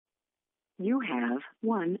You have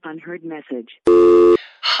one unheard message.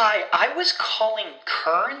 Hi, I was calling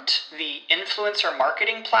Current, the influencer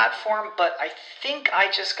marketing platform, but I think I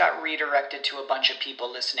just got redirected to a bunch of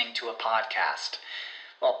people listening to a podcast.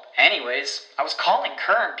 Well, anyways, I was calling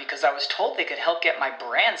Current because I was told they could help get my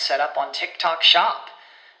brand set up on TikTok Shop,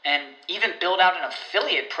 and even build out an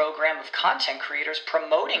affiliate program of content creators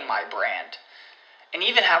promoting my brand, and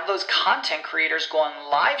even have those content creators go on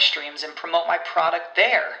live streams and promote my product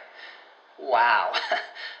there. Wow,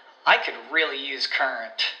 I could really use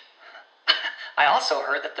Current. I also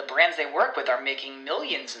heard that the brands they work with are making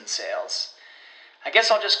millions in sales. I guess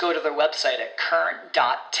I'll just go to their website at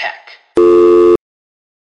current.tech.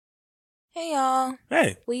 Hey y'all.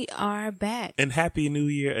 Hey. We are back. And Happy New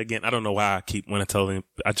Year again. I don't know why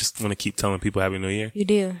I just want to keep telling people Happy New Year. You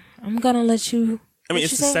do. I'm gonna let you. I mean,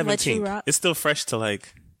 it's the 17th. It's still fresh to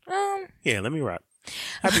like. Yeah, let me rock.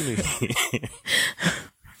 Happy New Year.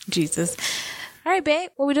 Jesus. All right, babe.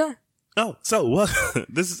 What we doing? Oh, so what?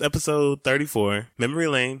 This is episode 34, Memory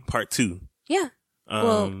Lane, Part 2. Yeah.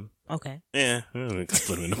 Okay. Yeah, we can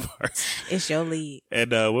split them into parts. It's your lead.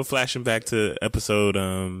 And we're flashing back to episode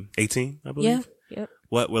 18, I believe. Yeah. Yep.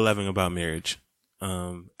 What we're loving about marriage.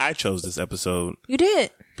 I chose this episode. You did.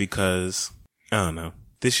 Because, I don't know,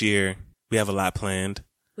 this year we have a lot planned.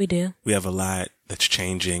 We do. We have a lot that's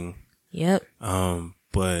changing. Yep.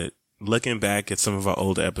 But looking back at some of our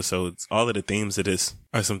older episodes, all of the themes of this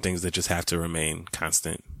are some things that just have to remain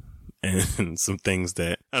constant. And some things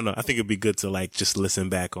that, I don't know, I think it'd be good to like just listen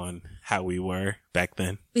back on how we were back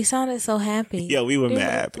then. We sounded so happy. Yeah, we were mad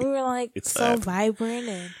happy. We were like so vibrant.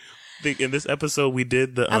 And I think in this episode we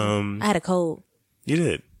did the, I had a cold. You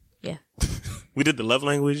did? Yeah. We did the love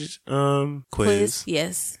language, quiz.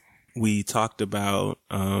 Yes. We talked about,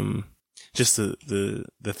 just the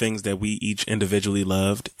things that we each individually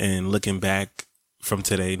loved, and looking back from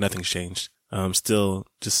today, nothing's changed. Still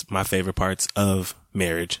just my favorite parts of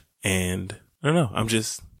marriage. And I don't know,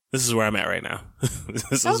 this is where I'm at right now.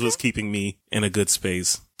 This is what's keeping me in a good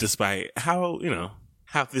space, despite how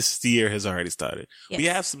this year has already started. Yes. We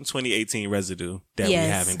have some 2018 residue that we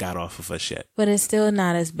haven't got off of us yet. But it's still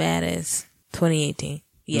not as bad as 2018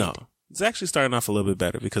 yet. No. It's actually starting off a little bit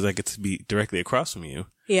better because I get to be directly across from you.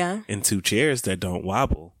 Yeah. In two chairs that don't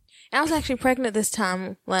wobble. I was actually pregnant this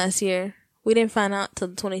time last year. We didn't find out till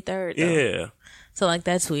the 23rd. Though. Yeah. So like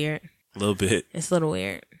that's weird. A little bit. It's a little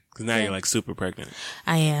weird. Because now you're like super pregnant.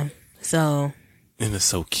 I am. So. And it's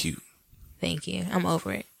so cute. Thank you. I'm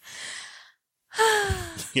over it.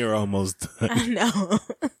 You're almost done. I know.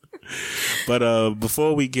 But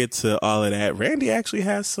before we get to all of that, Randy actually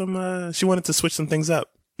has some, she wanted to switch some things up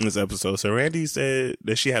in this episode. So Randy said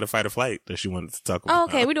that she had a fight or flight that she wanted to talk about. Oh,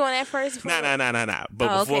 okay. We're doing that first? Nah.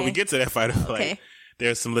 But before we get to that fight or flight,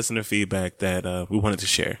 there's some listener feedback that we wanted to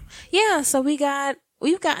share. Yeah, so we've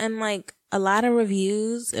gotten like a lot of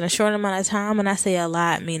reviews in a short amount of time, and I say a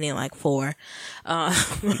lot meaning like 4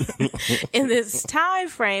 in this time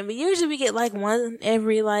frame. But usually we get like one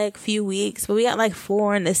every like few weeks, but we got like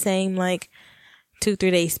 4 in the same like 2-3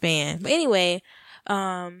 day span. But anyway,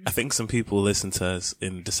 I think some people listened to us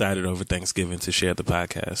and decided over Thanksgiving to share the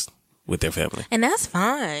podcast with their family, and that's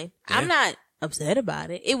fine. Yeah. I'm not upset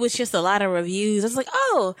about it. It was just a lot of reviews. I was like,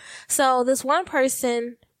 oh, so this one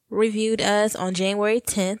person reviewed us on January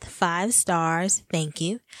 10th, 5 stars. Thank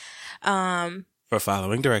you. For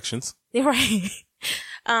following directions. Right.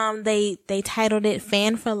 They titled it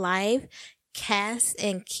Fan for Life, Cass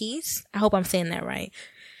and Keese. I hope I'm saying that right.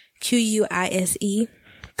 Quise.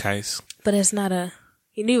 Kais. But it's not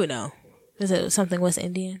you do know. Is it something West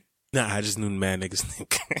Indian? Nah, I just knew mad niggas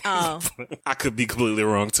think. Oh. I could be completely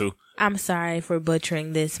wrong too. I'm sorry for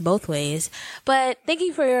butchering this both ways, but thank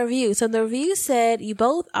you for your review. So the review said, you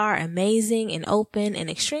both are amazing and open and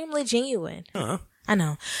extremely genuine. Uh-huh. I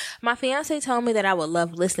know. My fiance told me that I would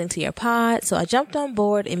love listening to your pod, so I jumped on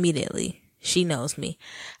board immediately. She knows me.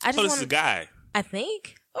 This is a guy. I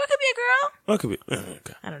think. Or it could be a girl. Or it could be.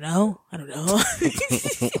 Okay. I don't know.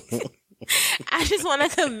 I just want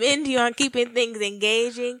to commend you on keeping things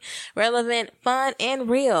engaging, relevant, fun, and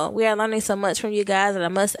real. We are learning so much from you guys that I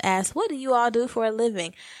must ask, what do you all do for a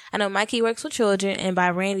living? I know Mikey works with children, and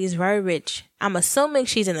by Randy's very rich. I'm assuming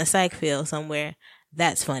she's in the psych field somewhere.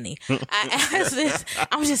 That's funny. I asked this.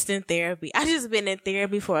 I'm just in therapy. I just been in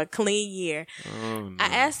therapy for a clean year. Oh, no. I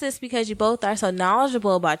asked this because you both are so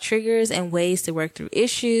knowledgeable about triggers and ways to work through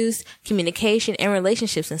issues, communication, and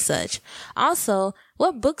relationships and such. Also,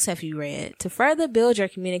 what books have you read to further build your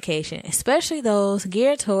communication, especially those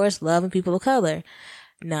geared towards love and people of color?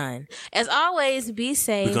 None. As always, be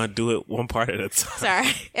safe. We're going to do it one part at a time.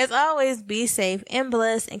 Sorry. As always, be safe and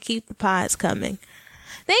blessed and keep the pods coming.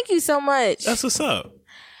 Thank you so much. That's what's up.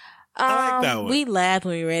 I like that one. We laughed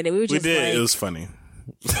when we read it. We did. It was funny.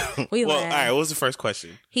 We well, laughed. all right. What was the first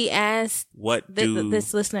question? He asked.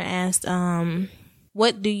 This listener asked,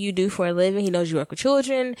 what do you do for a living? He knows you work with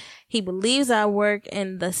children. He believes I work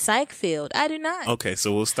in the psych field. I do not. Okay,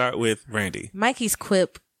 so we'll start with Randy. Mikey's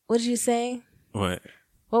quip. What did you say? What?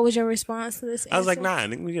 What was your response to this? I was like, nah,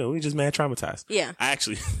 we just mad traumatized. Yeah. I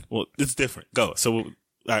actually, well, it's different. Go. So,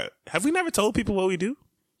 have we never told people what we do?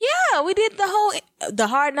 Yeah, we did the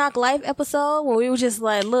Hard Knock Life episode where we were just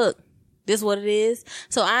like, look, this is what it is.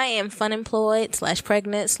 So I am funemployed /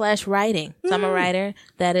 pregnant / writing. So I'm a writer.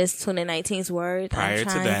 That is 2019's word. Prior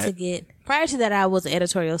to that, I was an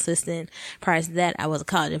editorial assistant. Prior to that, I was a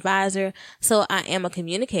college advisor. So I am a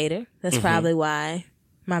communicator. That's probably why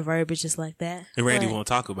my verbiage is like that. And Randy won't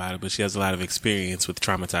talk about it, but she has a lot of experience with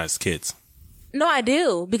traumatized kids. No, I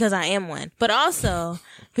do, because I am one. But also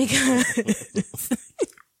because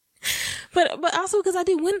but also because I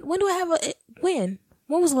do. When do I have when?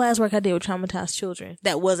 When was the last work I did with traumatized children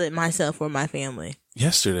that wasn't myself or my family?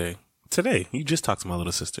 Yesterday. Today. You just talked to my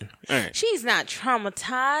little sister. All right. She's not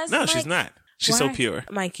traumatized. No, she's not. She's so pure.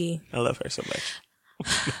 Mikey. I love her so much.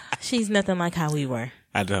 She's nothing like how we were.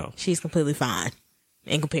 I know. She's completely fine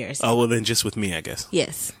in comparison. Oh, well, then just with me, I guess.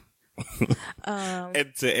 Yes.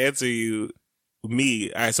 And to answer you,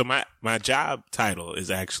 me, all right, so my job title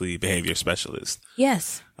is actually behavior specialist.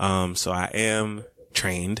 Yes. So I am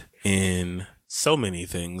trained in so many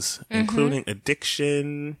things, including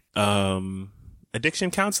addiction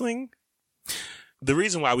counseling. The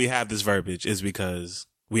reason why we have this verbiage is because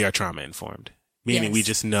we are trauma informed, meaning we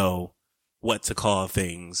just know what to call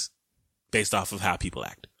things based off of how people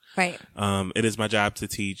act. Right. It is my job to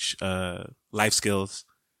teach life skills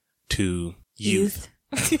to youth.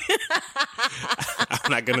 I'm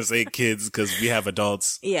not going to say kids because we have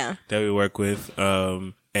adults that we work with.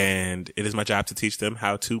 And it is my job to teach them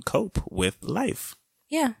how to cope with life.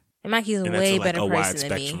 Yeah. And Mikey's a way better person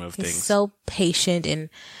than me. He's so patient and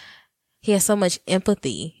he has so much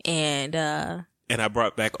empathy. And I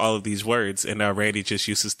brought back all of these words and now Randy just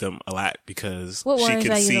uses them a lot because she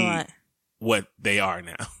can see what they are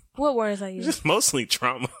now. What words I use? Just mostly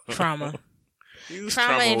trauma. Trauma.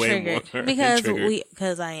 Trauma and triggered.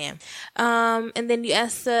 Because I am. And then you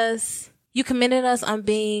asked us, you commended us on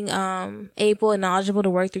being able and knowledgeable to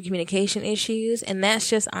work through communication issues, and that's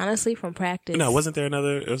just honestly from practice. No, wasn't there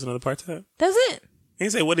another part to that? That's it. He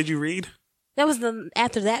said, what did you read? That was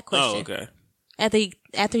after that question. Oh, okay.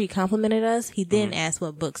 After he complimented us, he then asked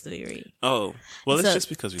what books did he read. Oh, well, it's just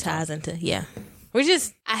because we ties into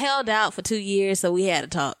I held out for 2 years, so we had to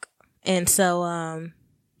talk, and so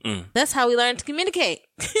that's how we learned to communicate.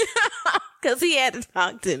 Because he had to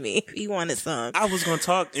talk to me if he wanted some. I was going to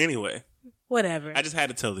talk anyway. Whatever. I just had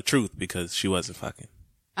to tell the truth because she wasn't fucking.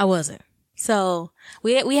 I wasn't. So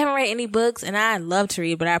we haven't read any books, and I love to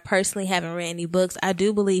read, but I personally haven't read any books. I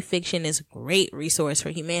do believe fiction is a great resource for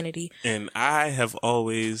humanity. And I have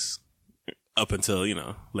always, up until,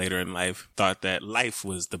 later in life, thought that life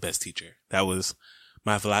was the best teacher. That was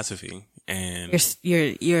my philosophy. And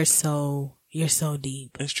you're so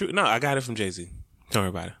deep. It's true. No, I got it from Jay-Z. Don't worry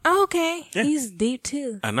about it. Oh, okay. Yeah. He's deep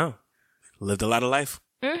too. I know. Lived a lot of life.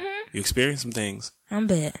 Mm-hmm. You experienced some things. I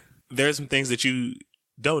bet. There's some things that you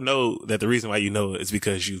don't know that the reason why you know it is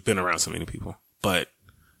because you've been around so many people. But,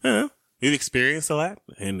 you've experienced a lot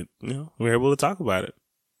and, we're able to talk about it.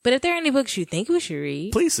 But if there are any books you think we should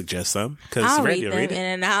read, please suggest some. I'll read them and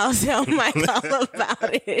then I'll tell Mike all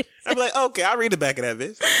about it. I'll be like, okay, I'll read the back of that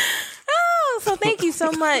bitch. So thank you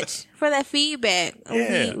so much for that feedback.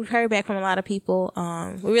 Yeah. We've heard back from a lot of people.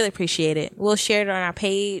 We really appreciate it. We'll share it on our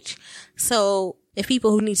page. So if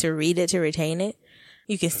people who need to read it to retain it,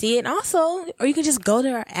 you can see it also, or you can just go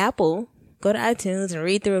to our Apple, go to iTunes and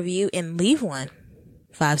read the review and leave one.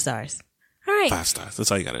 5 stars. All right. 5 stars.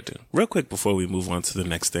 That's all you got to do. Real quick before we move on to the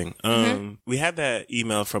next thing. We had that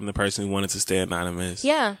email from the person who wanted to stay anonymous.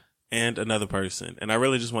 Yeah. And another person. And I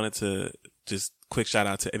really just wanted to just quick shout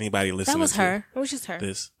out to anybody listening. That was her. It was just her.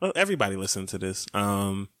 This. Well, everybody listening to this.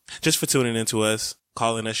 Just for tuning into us,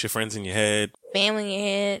 calling us your friends in your head. Family in your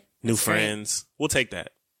head. New friends. We'll take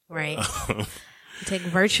that. Right. Take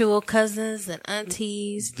virtual cousins and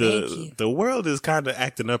aunties. Thank you. The world is kind of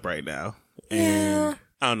acting up right now. And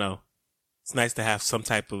I don't know. It's nice to have some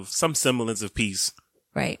semblance of peace.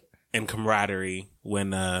 Right. And camaraderie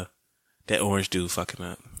when that orange dude fucking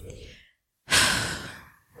up.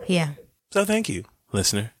 Yeah. So thank you,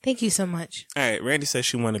 listener. Thank you so much. All right. Randy says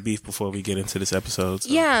she wanted beef before we get into this episode. So.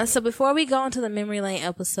 Yeah. So before we go into the memory lane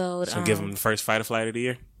episode. So give him the first fight or flight of the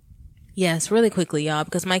year. Yes. Really quickly, y'all,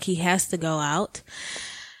 because Mikey has to go out.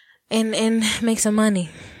 and make some money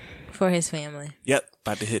for his family. Yep,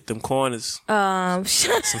 about to hit them corners.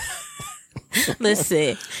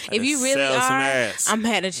 Listen, if you really sell some are, ass. I'm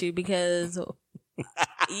mad at you because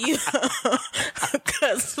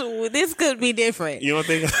because this could be different. You don't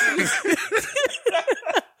think?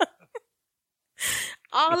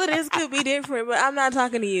 All of this could be different, but I'm not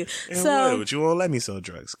talking to you. But you won't let me sell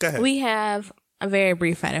drugs. Go ahead. We have a very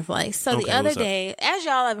brief fight or flight. So Okay, the other what's up? day, as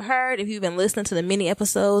y'all have heard, if you've been listening to the mini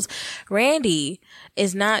episodes, Randy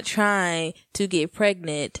is not trying to get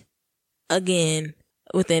pregnant again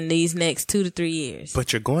within these next 2 to 3 years.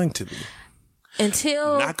 But you're going to be.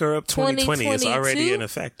 Until Knocker Up 2020 is already 2022? in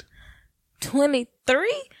effect.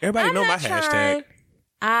 23? Everybody know my hashtag.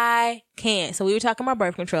 I can't. So we were talking about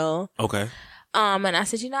birth control. Okay. And I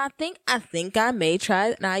said, I think I may try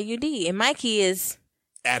an IUD. And Mikey is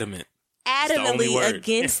Adamant. the only adamantly word.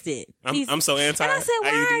 against it. I'm so anti. And I said,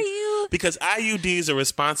 why IUD are you? Because IUDs are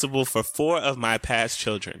responsible for 4 of my past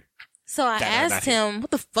children. So I asked him,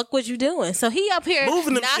 what the fuck was you doing? So he up here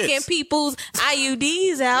Moving them knocking shits. people's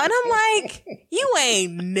IUDs out. And I'm like, you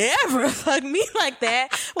ain't never fucked me like that.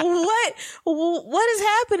 What is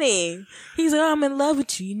happening? He's like, oh, I'm in love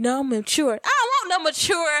with you. You know, I'm mature. I don't want no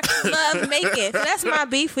mature love making. So that's my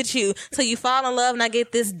beef with you. So you fall in love and I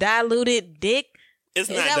get this diluted dick. It's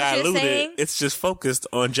Is not that what you're saying? diluted. It's just focused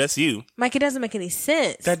on just you. Mike, it doesn't make any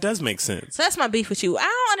sense. That does make sense. So that's my beef with you. I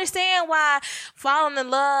don't understand why falling in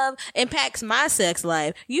love impacts my sex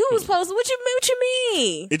life. You was supposed to, what you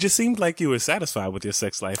mean? It just seemed like you were satisfied with your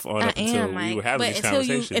sex life on up until we were having these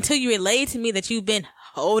conversations. Until you relayed to me that you've been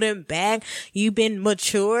holding back, you've been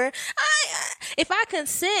mature. If I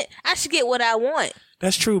consent, I should get what I want.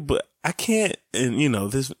 That's true, but I can't, and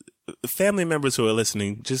this family members who are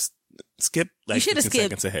listening, just skip like You should have 15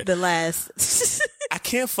 seconds skipped ahead. the last. I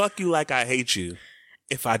can't fuck you like I hate you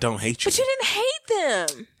if I don't hate you. But you didn't hate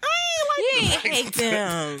them. You didn't hate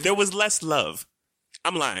them. There was less love.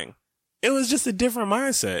 I'm lying. It was just a different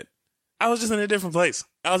mindset. I was just in a different place.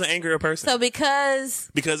 I was an angrier person. So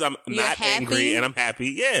because I'm you're not happy? angry and I'm happy.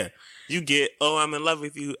 Yeah. You get, I'm in love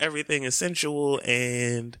with you. Everything is sensual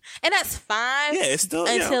and that's fine. Yeah, it's still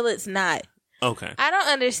until it's not. Okay. I don't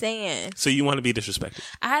understand. So you want to be disrespected?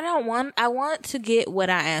 I want to get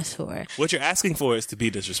what I asked for. What you're asking for is to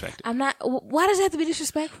be disrespected. I'm not. Why does it have to be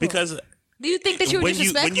disrespectful? Because do you think that you were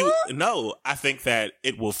disrespectful? No, I think that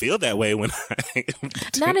it will feel that way when I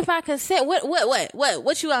Not if I consent. What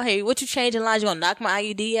you out here? What you changing lines? You gonna knock my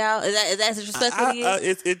IUD out? Is that disrespectful to you?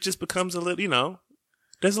 It just becomes a little,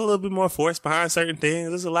 there's a little bit more force behind certain things.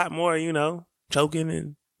 There's a lot more, choking,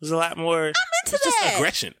 and there's a lot more. I'm into it's that. Just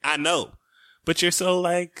aggression. I know. But you're so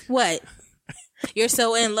like... What? You're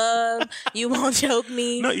so in love. You won't choke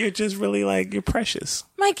me. No, you're just really you're precious.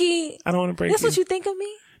 Mikey. I don't want to break That's you. what you think of me?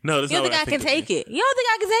 No, that's you don't not think what I can take it. You don't think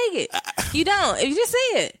I can take it. You don't. If you just say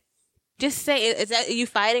it. Just say it. Is that you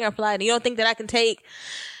fighting or flying? You don't think that I can take...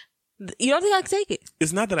 You don't think I can take it?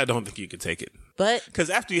 It's not that I don't think you can take it. But...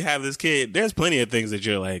 Because after you have this kid, there's plenty of things that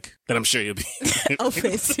you're like, that I'm sure you'll be... open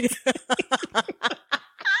to. You'll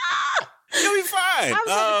be fine. I'm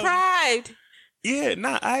so deprived. Yeah,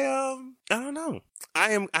 I don't know.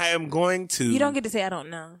 I am going to... You don't get to say I don't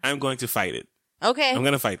know. I'm going to fight it. Okay. I'm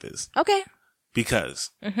going to fight this. Okay. Because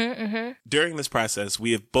during this process,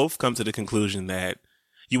 we have both come to the conclusion that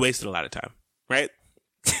you wasted a lot of time, right?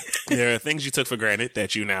 There are things you took for granted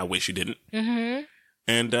that you now wish you didn't. Mm-hmm.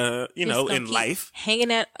 And, in life... Hanging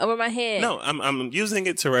that over my head. No, I'm using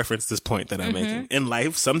it to reference this point that I'm making. In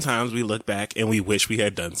life, sometimes we look back and we wish we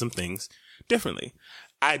had done some things differently.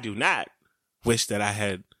 I do not wish that I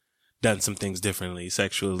had done some things differently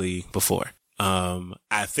sexually before.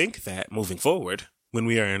 I think that moving forward, when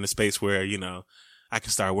we are in a space where, I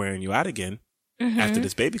can start wearing you out again after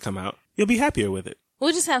this baby come out, you'll be happier with it.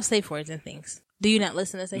 We'll just have safe words and things. Do you not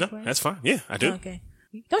listen to safe words? No, that's fine. Yeah, I do. Okay.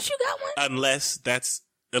 Don't you got one?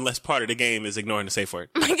 Unless part of the game is ignoring the safe word.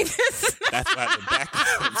 That's That's why the back.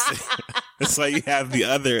 That's why you have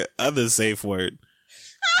the other safe word.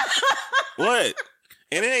 What?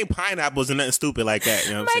 And it ain't pineapples and nothing stupid like that.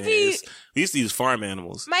 You know what I'm saying? We used to use farm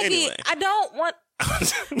animals. Mikey, Anyway. I don't want...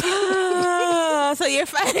 so you're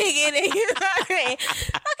fighting it. Okay,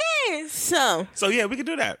 so yeah, we could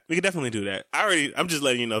do that. We could definitely do that. I'm just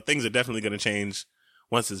letting you know things are definitely going to change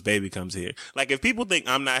once this baby comes here. Like, if people think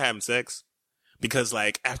I'm not having sex because,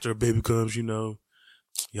 after a baby comes, y'all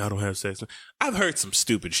don't have sex. I've heard some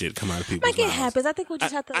stupid shit come out of people's Mikey, it mouths. happens. I think we'll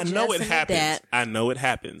just have to adjust. I know it and happens. adapt. I know it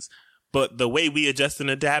happens. But the way we adjust and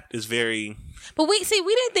adapt is very... But we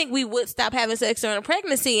didn't think we would stop having sex during a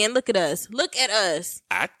pregnancy, and look at us. Look at us.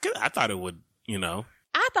 I thought it would,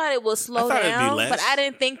 I thought it would slow I thought it'd be down, less. but I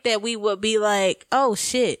didn't think that we would be like, oh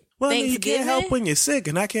shit. Well, I mean, you can't help when you're sick,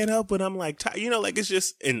 and I can't help when I'm like, you know, like it's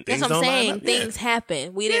just, and things That's what I'm don't line saying. up. Things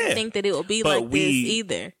happen. We didn't think that it would be like this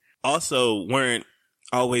either. Also weren't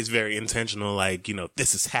always very intentional, like, you know,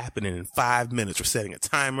 this is happening in 5 minutes. We're setting a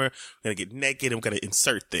timer. We're going to get naked and we're going to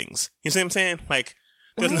insert things. You see what I'm saying? Like,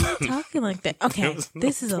 why are you talking like that? Okay,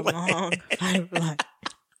 this is a long pipeline.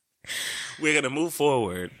 We're going to move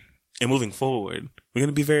forward, and moving forward, we're going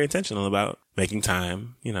to be very intentional about making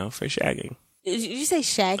time, you know, for shagging. Did you say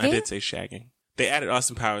shagging? I did say shagging. They added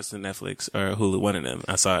Austin Powers to Netflix or Hulu, one of them.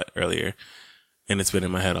 I saw it earlier, and it's been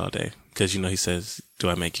in my head all day. Because, you know, he says, do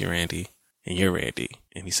I make you Randy? And you're Randy.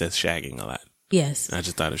 And he says shagging a lot. Yes. And I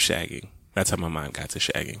just thought of shagging. That's how my mind got to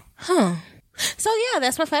shagging. Huh. So, yeah,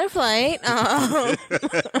 that's my fight or flight.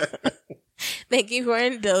 Thank you for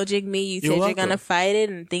indulging me. You said you're going to fight it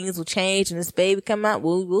and things will change and this baby come out.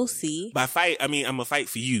 We'll see. By fight, I mean, I'm going to fight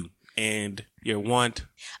for you and your want.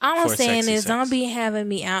 All I'm saying is don't be having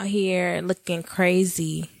me out here looking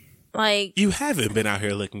crazy. Like, you haven't been out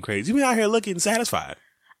here looking crazy. You've been out here looking satisfied.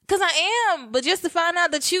 Because I am, but just to find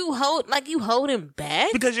out that you hold him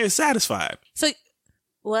back. Because you're satisfied. So,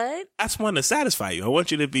 what? I just want to satisfy you. I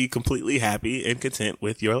want you to be completely happy and content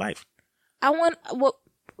with your life. I want,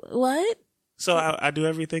 what? So I do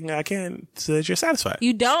everything I can so that you're satisfied.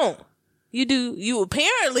 You don't. You do. You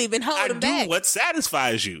apparently been holding back. I do what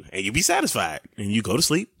satisfies you, and you be satisfied, and you go to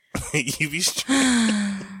sleep. You be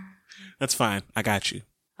That's fine. I got you.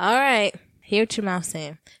 All right. Hear what your mouth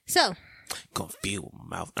saying. So. Gonna feel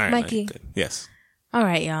my mouth. All right, Mikey. Good. Yes. All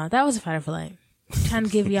right, y'all. That was a fight or flight. Trying to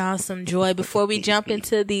give y'all some joy before we jump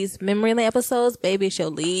into these memory lane episodes. Baby,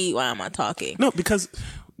 she'll lead. Why am I talking? No, because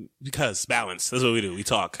balance. That's what we do. We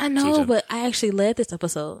talk. I know, but I actually led this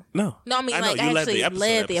episode. No, I mean, like, I actually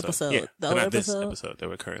led the episode. Yeah, the but not episode. This episode that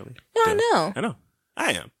we're currently. No, I know.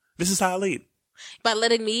 I am. This is how I lead. By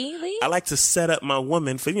letting me lead? I like to set up my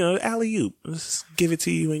woman for, alley-oop. Let's give it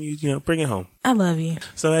to you and you bring it home. I love you.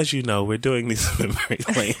 So as you know, we're doing these memory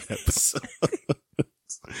lane episodes.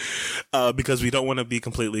 Because we don't want to be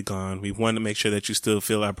completely gone. We want to make sure that you still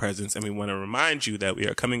feel our presence, and we want to remind you that we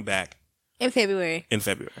are coming back in February.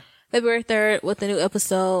 February 3rd with a new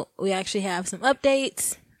episode. We actually have some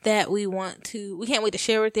updates that we can't wait to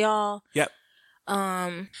share with y'all. Yep.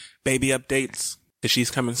 Baby updates.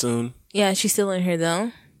 She's coming soon. Yeah, she's still in here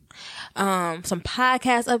though. Some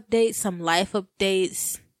podcast updates, some life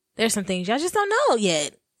updates. There's some things y'all just don't know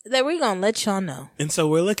yet that we're gonna let y'all know. And so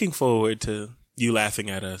we're looking forward to you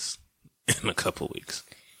laughing at us in a couple weeks.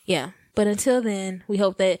 Yeah. But until then, we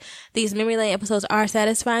hope that these memory lane episodes are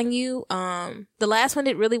satisfying you. The last one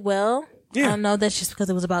did really well. Yeah. I don't know if that's just because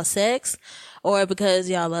it was about sex or because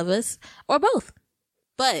y'all love us or both.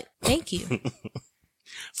 But thank you.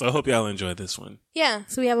 So I hope y'all enjoyed this one. Yeah.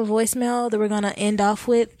 So we have a voicemail that we're going to end off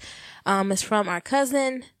with. It's from our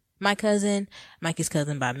cousin, my cousin, Mikey's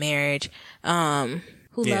cousin by marriage,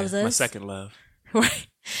 who loves us. My second love. Right.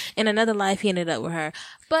 In another life, he ended up with her.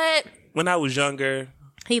 But when I was younger,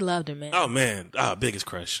 he loved her, man. Oh, man. Biggest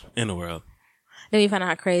crush in the world. Then we found out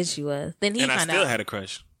how crazy she was. Then he found out. And I still had a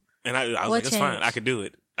crush. And I was like, it's fine. I could do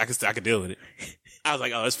it. I could deal with it. I was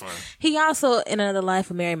like, oh, it's fine. He also, in another life,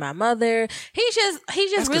 would marry my mother. He's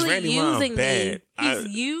just really using me. He's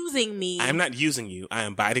using me. I am not using you. I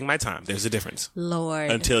am biding my time. There's a difference.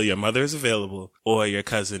 Lord. Until your mother is available or your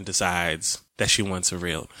cousin decides that she wants a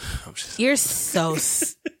real. You're so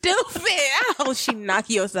stupid. I hope she knock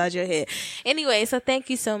you upside your head. Anyway, so thank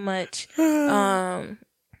you so much for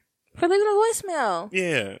leaving a voicemail.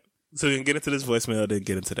 Yeah. So we can get into this voicemail, then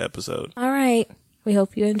get into the episode. All right. We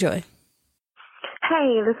hope you enjoy.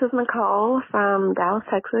 Hey, this is Nicole from Dallas,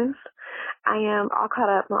 Texas. I am all caught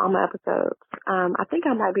up on all my episodes. I think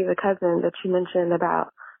I might be the cousin that you mentioned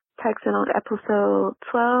about texting on episode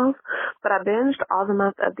 12, but I binged all the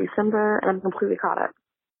month of December and I'm completely caught up.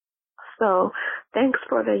 So thanks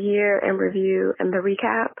for the year in review and the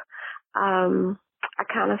recap. I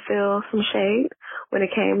kind of feel some shade when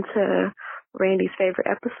it came to Randy's favorite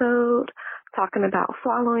episode, talking about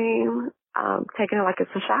swallowing, taking it like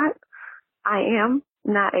it's a shot. I am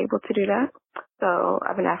not able to do that. So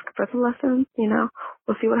I've been asking for some lessons,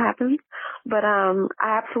 we'll see what happens. But I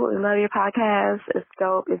absolutely love your podcast. It's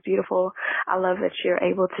dope. It's beautiful. I love that you're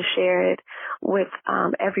able to share it with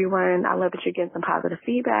everyone. I love that you're getting some positive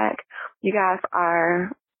feedback. You guys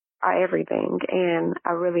are everything, and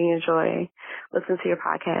I really enjoy listening to your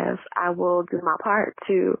podcast. I will do my part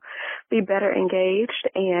to be better engaged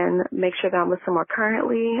and make sure that I'm listening more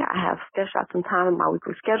currently. I have sketched out some time in my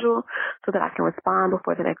weekly schedule so that I can respond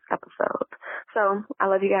before the next episode. So I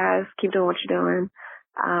love you guys. Keep doing what you're doing.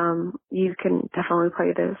 You can definitely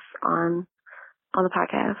play this on the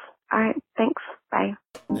podcast. All right. Thanks. Bye.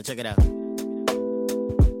 Now check it out.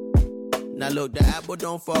 Now look, the apple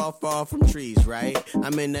don't fall far from trees, right?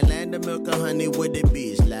 I'm in the land of milk and honey with the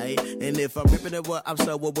bees, like. And if I'm ripping it, I'm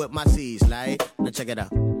so with my seeds, like. Now check it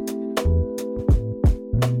out.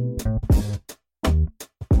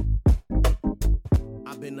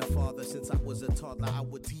 I've been a father since I was a toddler. I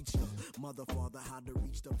would teach the mother father how to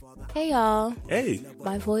reach the father. Hey, y'all. Hey,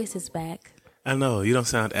 My voice is back. I know you don't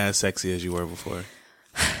sound as sexy as you were before.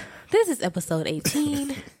 This is episode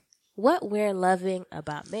 18. What we're loving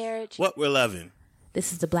about marriage. What we're loving.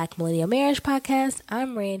 This is the Black Millennial Marriage Podcast.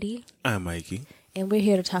 I'm Randy, I'm Mikey. and we're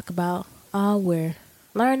here to talk about all we're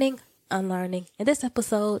learning, unlearning, in this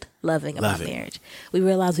episode, loving about Loving. marriage. We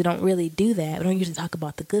realize we don't really do that. We don't usually talk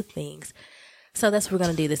about the good things. So that's what we're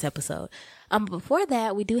going to do this episode. Before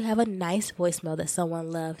that, we do have a nice voicemail that someone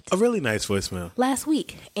left A really nice voicemail. last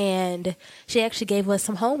week, and she actually gave us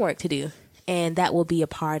some homework to do, and that will be a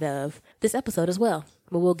part of this episode as well.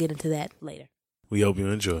 But we'll get into that later. We hope you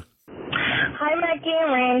enjoy. Hi, Mikey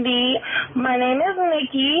and Randy. My name is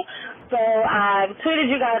Nikki. So I've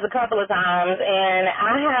tweeted you guys a couple of times, and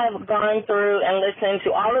I have gone through and listened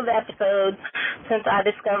to all of the episodes since I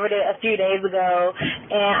discovered it a few days ago.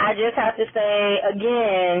 And I just have to say,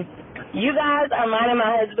 again, you guys are mine and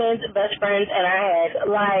my husband's best friends in our head.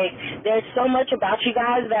 Like, there's so much about you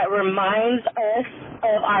guys that reminds us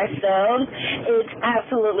of ourselves. It's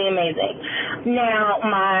absolutely amazing. Now,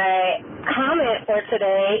 my comment for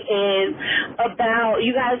today is about,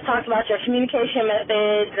 you guys talked about your communication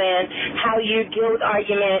methods and how you deal with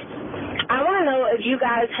arguments. I want to know if you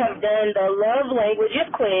guys have done the love languages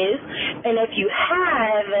quiz, and if you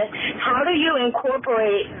have, how do you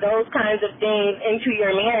incorporate those kinds of things into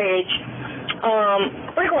your marriage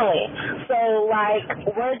frequently? So, like,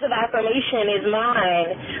 words of affirmation is mine.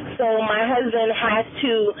 So my husband has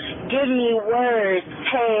to give me words.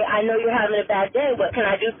 Hey, I know you're having a bad day. What can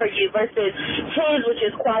I do for you? Versus his, which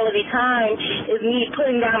is quality time, is me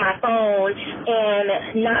putting down my phone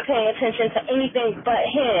and not paying attention to anything but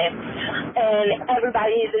him. And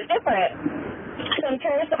everybody's is different. So I'm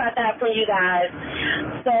curious about that from you guys.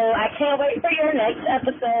 So I can't wait for your next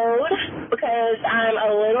episode because I'm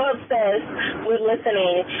a little obsessed with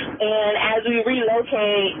listening. And as we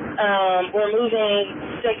relocate, we're moving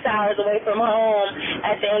 6 hours away from home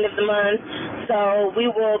at the end of the month. So we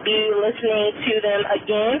will be listening to them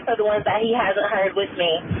again for the ones that he hasn't heard with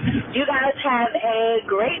me. You guys have a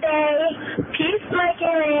great day. Peace, Mike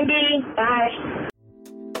and Randy. Bye.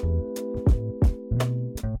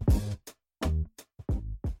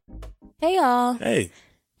 Hey, y'all. Hey,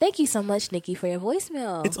 Thank you so much, Nikki, for your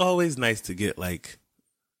voicemail. it's always nice to get like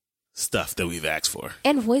stuff that we've asked for.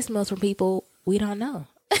 And voicemails from people we don't know.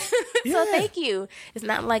 So Yeah. thank you. It's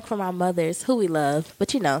not like from our mothers, who we love,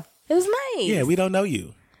 but it was nice. Yeah, we don't know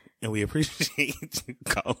you, and we appreciate you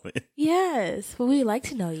calling. Yes, but we'd like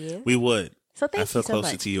to know you. We would. So thank I feel you so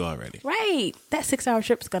closer much. to you already. Right. That 6-hour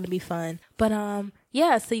trip is going to be fun. But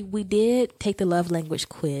yeah, see, we did take the love language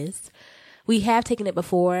quiz. We have taken it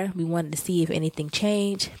before. We wanted to see if anything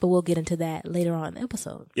changed, but we'll get into that later on in the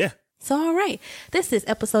episode. Yeah. So, all right. This is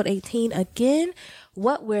episode 18 again,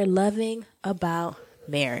 what we're loving about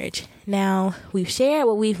marriage. Now, we've shared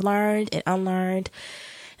what we've learned and unlearned.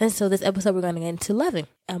 And so this episode, we're going to get into loving.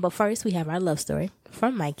 But first, we have our love story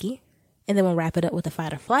from Mikey. And then we'll wrap it up with a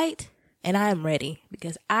fight or flight. And I am ready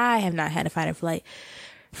because I have not had a fight or flight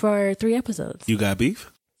for 3 episodes. You got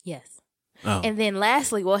beef? Yes. Oh. And then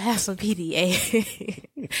lastly, we'll have some PDA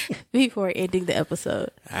before ending the episode.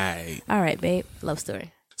 All right. All right, babe. Love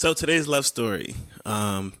story. So today's love story,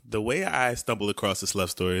 the way I stumbled across this love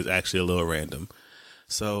story is actually a little random.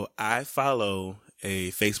 So I follow a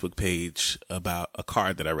Facebook page about a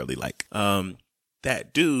car that I really like.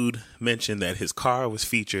 That dude mentioned that his car was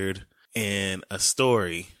featured in a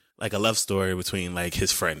story, like a love story between like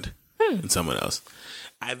his friend and someone else.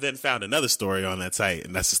 I then found another story on that site,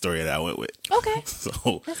 and that's the story that I went with. Okay.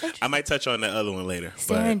 So That's interesting. I might touch on that other one later.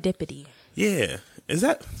 But Serendipity. yeah, is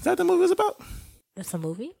that the movie was about? That's a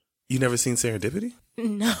movie? You never seen Serendipity?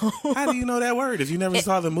 No. How do you know that word if you never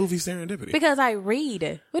saw the movie Serendipity? Because I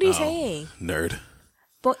read. What are you saying? Nerd.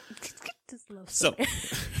 But this love So, story.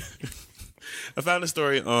 I found a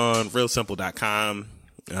story on realsimple.com.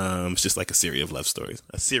 It's just like a series of love stories.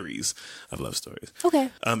 Okay.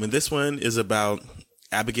 And this one is about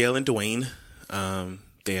Abigail and Dwayne.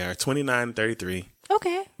 They are 29 and 33,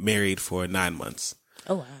 Okay. married for 9 months.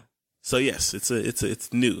 Oh wow. So yes,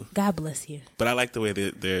 it's new, God bless you. but I like the way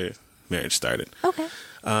that their marriage started. Okay.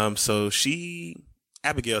 So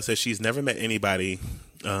Abigail says she's never met anybody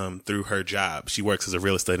through her job. She works as a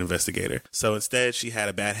real estate investigator. So instead, she had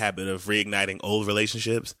a bad habit of reigniting old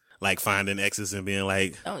relationships. like finding exes and being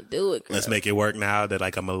like, Don't do it, girl. let's make it work now that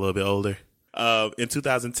like I'm a little bit older. In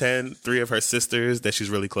 2010, 3 of her sisters that she's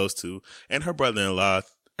really close to and her brother-in-law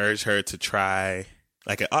urged her to try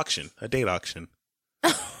like a date auction.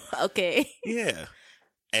 Okay. Yeah.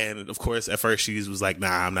 And of course, at first she was like,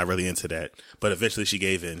 nah, I'm not really into that. But eventually she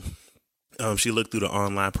gave in. She looked through the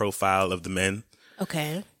online profile of the men.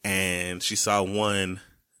 Okay. And she saw one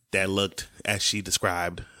that looked, as she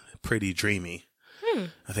described, pretty dreamy.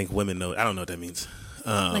 I think women know. I don't know what that means.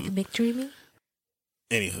 Like a big dreamy?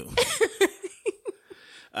 Anywho.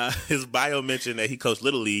 His bio mentioned that he coached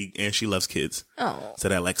Little League and she loves kids. Oh. So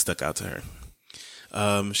that like stuck out to her.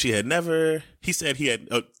 He said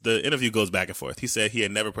the interview goes back and forth. He said he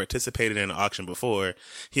had never participated in an auction before.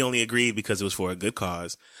 He only agreed because it was for a good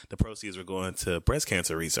cause. The proceeds were going to breast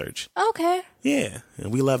cancer research. Okay. Yeah.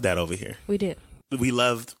 And we love that over here. We do. We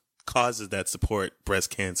love causes that support breast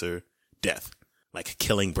cancer death, like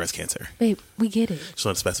killing breast cancer. Babe, we get it. Just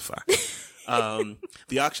want to specify.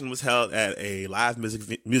 The auction was held at a live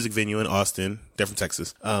music venue in Austin. They're from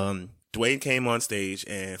Texas. Dwayne came on stage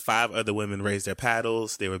and 5 other women raised their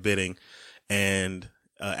paddles. They were bidding. And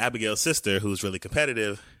Abigail's sister, who's really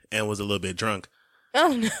competitive and was a little bit drunk,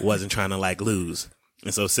 wasn't trying to like lose.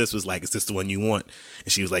 And so sis was like, is this the one you want?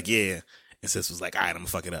 And she was like, yeah. And sis was like, all right, I'm going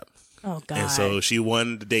to fuck it up. Oh, God. And so she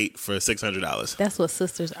won the date for $600. That's what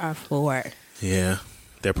sisters are for. Yeah,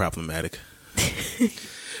 they're problematic.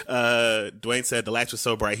 Dwayne said the lights were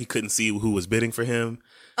so bright he couldn't see who was bidding for him.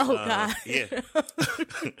 Oh, God. Yeah.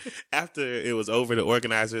 After it was over, the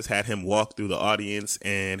organizers had him walk through the audience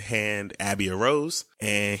and hand Abby a rose.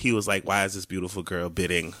 And he was like, why is this beautiful girl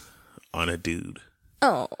bidding on a dude?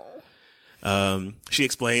 Oh. She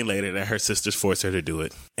explained later that her sisters forced her to do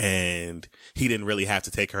it. And he didn't really have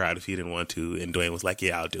to take her out if he didn't want to. And Dwayne was like,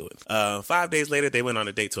 yeah, I'll do it. 5 days later, they went on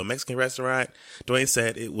a date to a Mexican restaurant. Dwayne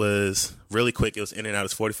said it was really quick. It was in and out. It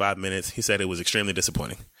was 45 minutes. He said it was extremely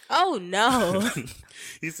disappointing. Oh, no.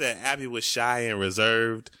 He said Abby was shy and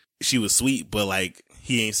reserved. She was sweet, but like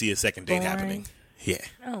he ain't see a second date happening. Yeah.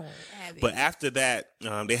 Oh, Abby. But after that,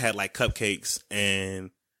 they had like cupcakes and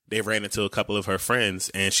they ran into a couple of her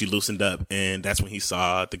friends and she loosened up. And that's when he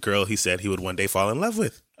saw the girl he said he would one day fall in love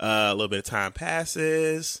with. A little bit of time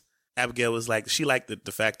passes. Abigail was like, she liked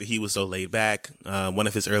the fact that he was so laid back. One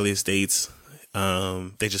of his earliest dates,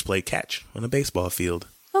 they just played catch on a baseball field.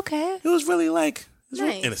 Okay. It was really like, really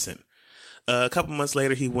Nice. innocent. A couple months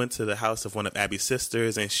later, he went to the house of one of Abby's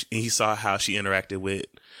sisters and he saw how she interacted with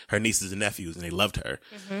her nieces and nephews and they loved her.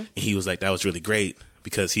 Mm-hmm. And he was like, that was really great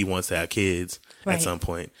because he wants to have kids at some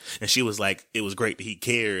point. And she was like, it was great that he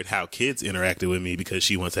cared how kids interacted with me because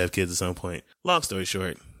she wants to have kids at some point. Long story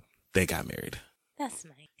short, they got married. That's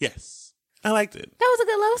nice. Yes. I liked it. That was a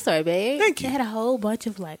good love story, babe. Thank you. It had a whole bunch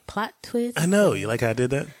of like plot twists. I know. You like how I did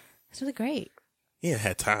that? It's really great. Yeah, I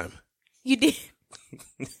had time. You did.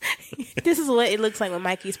 This is what it looks like when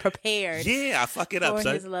Mikey's prepared Yeah, I fuck it up, for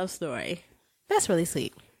son. his love story. That's really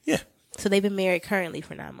sweet. Yeah. So they've been married currently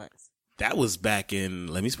for 9 months. That was back in,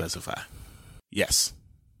 let me specify. Yes.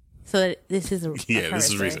 So this is a Yeah, current this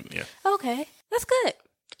is story. recent. Yeah. Okay, that's good.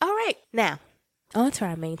 All right, now on to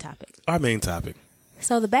our main topic. Our main topic.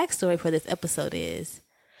 So the backstory for this episode is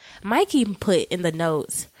Mikey put in the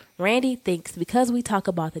notes, Randy thinks because we talk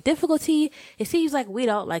about the difficulty, it seems like we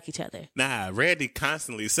don't like each other. Nah, Randy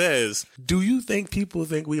constantly says, do you think people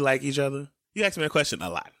think we like each other? You ask me that question a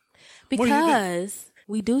lot. What do you think? Because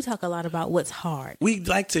we do talk a lot about what's hard. We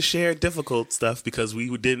like to share difficult stuff because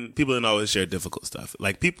people didn't always share difficult stuff.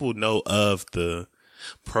 Like people know of the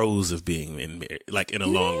pros of being in a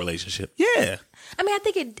long relationship. Yeah. I mean, I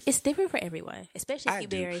think it's different for everyone, especially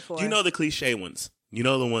if you marry for. You know the cliche ones. You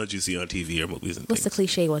know the ones you see on TV or movies and What's the things.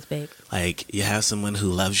 cliche ones, babe? Like you have someone who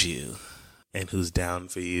loves you and who's down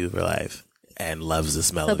for you for life and loves the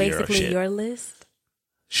smell So of your basically, shit. your list.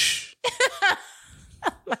 Shh.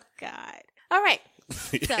 Oh my God! All right. So-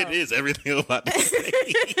 It is everything I'm about to say.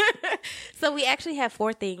 So we actually have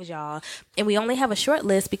 4 things, y'all, and we only have a short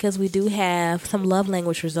list because we do have some love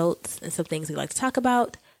language results and some things we like to talk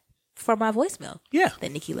about for my voicemail. Yeah.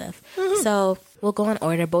 That Nikki left. So we'll go in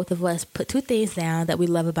order. Both of us put 2 things down that we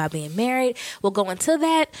love about being married. We'll go into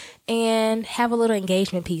that and have a little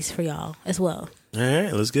engagement piece for y'all as well. All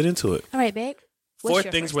right, let's get into it. All right, babe. What's 4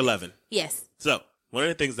 your things first we're thing? loving. Yes. So, one of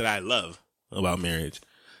the things that I love about marriage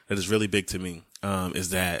that is really big to me is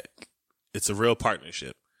that it's a real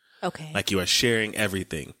partnership. Okay. Like you are sharing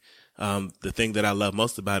everything. The thing that I love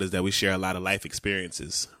most about it is that we share a lot of life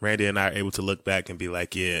experiences. Randy and I are able to look back and be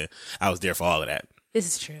like, yeah, I was there for all of that. This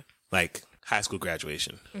is true. Like high school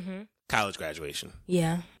graduation, college graduation,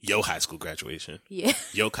 Yeah. your high school graduation, Yeah.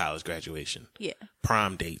 your college graduation, Yeah.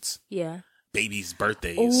 prom dates, Yeah. babies'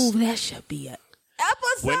 birthdays. Oh, that should be a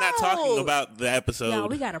episode. We're not talking about the episode. Y'all,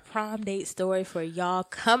 we got a prom date story for y'all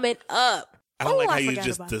coming up. I don't Ooh, like how you forgot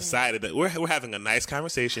just about decided that. We're having a nice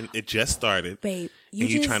conversation. It just started. Babe, and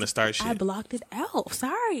you trying to start shit. I blocked it out.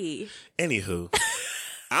 Sorry. Anywho,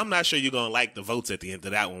 I'm not sure you're going to like the votes at the end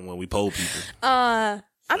of that one when we poll people.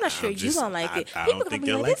 I'm not sure just- you gonna like it. I People don't gonna think be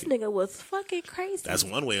you'll like, like this nigga was fucking crazy. That's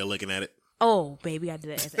one way of looking at it. Oh, baby, I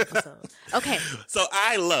did that as an episode. Okay. So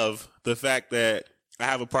I love the fact that I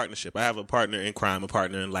have a partnership. I have a partner in crime, a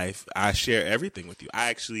partner in life. I share everything with you. I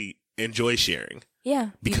actually enjoy sharing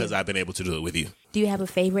Yeah. because I've been able to do it with you. Do you have a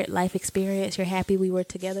favorite life experience you're happy we were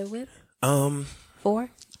together with? For?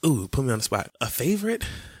 Ooh, put me on the spot. A favorite?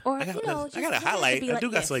 Or, I got you know, just a doesn't have to highlight. be I do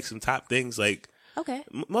got yes. like some top things, like Okay.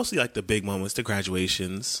 mostly like the big moments, the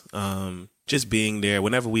graduations, just being there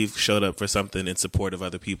whenever we've showed up for something in support of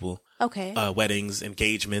other people. Okay. Weddings,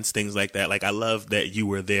 engagements, things like that. Like I love that you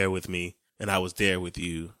were there with me and I was there with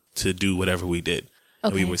you to do whatever we did.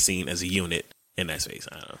 And we Okay. were seen as a unit in that space.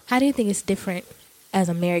 I don't know. How do you think it's different as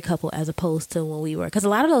a married couple as opposed to when we were? Because a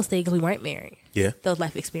lot of those things we weren't married. Yeah. Those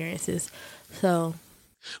life experiences. So,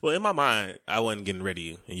 Well, in my mind, I wasn't getting rid of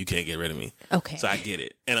you and you can't get rid of me. okay. So I get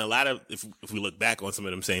it. And a lot of, if we look back on some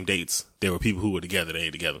of them same dates, there were people who were together, they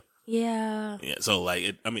ain't together. Yeah. Yeah. So like,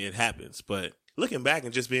 it happens. But looking back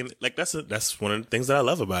and just being like, that's one of the things that I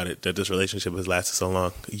love about it, that this relationship has lasted so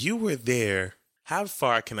long. You were there. How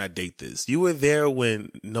far can I date this? You were there when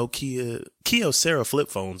Nokia, Kyocera flip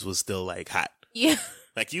phones was still like hot. Yeah.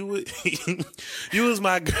 Like you would, you was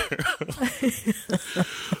my girl.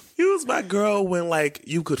 You was my girl when like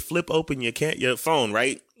you could flip open your phone,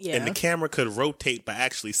 right? Yeah. And the camera could rotate by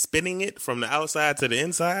actually spinning it from the outside to the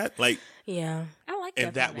inside. Like, Yeah. I like that.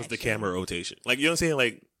 and that part, was the actually. camera rotation. Like, you know what I'm saying?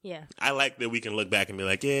 Like, Yeah. I like that we can look back and be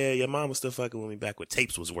like, yeah, your mom was still fucking with me back when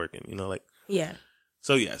tapes was working, you know, like, Yeah.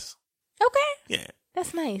 so yes. Okay. Yeah.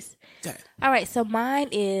 That's nice. Yeah. All right, so mine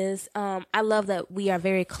is I love that we are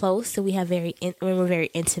very close, so we're very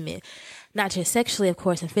intimate, not just sexually, of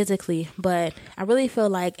course, and physically, but I really feel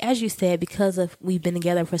like, as you said, because of we've been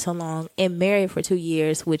together for so long and married for 2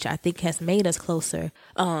 years, which I think has made us closer.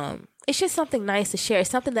 It's just something nice to share. It's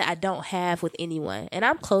something that I don't have with anyone, and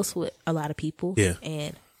I'm close with a lot of people. Yeah.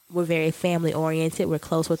 And we're very family oriented. We're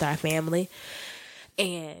close with our family,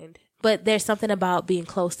 but there's something about being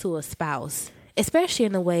close to a spouse, especially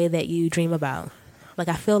in the way that you dream about. Like,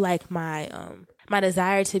 I feel like my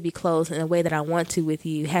desire to be close in a way that I want to with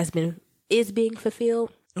you is being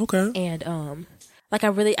fulfilled. Okay. And like I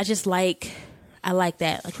like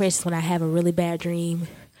that. Like, for instance, when I have a really bad dream,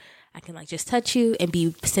 I can like just touch you and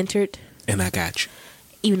be centered, And I got you.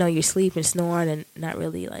 even though you're sleeping, snoring, and not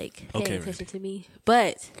really like paying Okay, attention to me.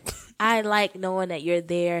 But I like knowing that you're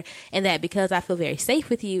there, and that because I feel very safe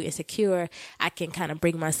with you and secure, I can kind of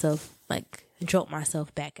bring myself, like, jolt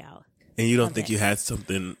myself back out. And you don't think you had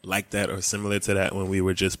something like that or similar to that when we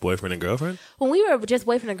were just boyfriend and girlfriend? When we were just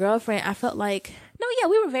boyfriend and girlfriend, I felt like, no, yeah,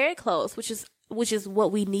 we were very close, which is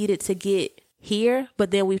what we needed to get here.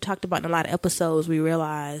 But then we've talked about in a lot of episodes, we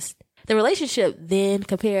realized the relationship then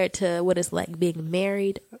compared to what it's like being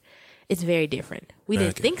married, it's very different. We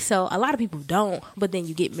didn't think so. A lot of people don't, but then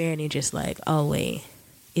you get married and you're just like, oh wait,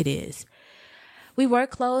 it is. We were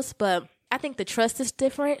close, but I think the trust is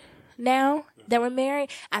different now that we're married.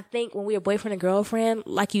 I think when we were boyfriend and girlfriend,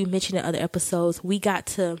 like you mentioned in other episodes, we got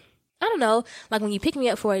to, I don't know, like when you pick me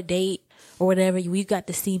up for a date or whatever, we got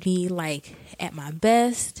to see me like at my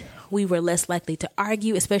best. We were less likely to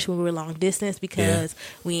argue, especially when we were long distance, because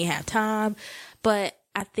we didn't have time. But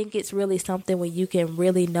I think it's really something when you can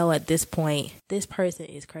really know at this point, this person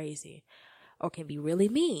is crazy or can be really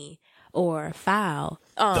mean or foul.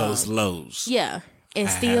 Those lows. Yeah. And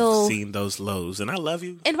I still have seen those lows, and I love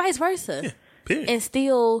you. and vice versa. Yeah, period. And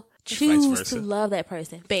still choose versa. to love that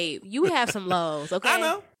person. Babe, you have some lows, okay? I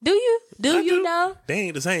know. Do you? Do I you do. know? They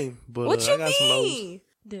ain't the same, but What I you got some lows. mean?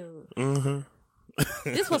 Dude.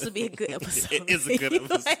 This supposed to be a good episode. It is a good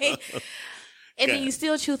episode. And then Okay. you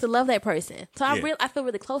still choose to love that person. So Yeah. I feel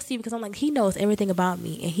really close to you because I'm like, he knows everything about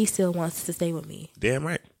me and he still wants to stay with me. Damn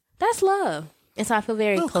right. That's love. And so I feel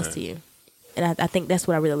very close Okay. to you. And I think that's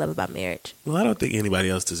what I really love about marriage. Well, I don't think anybody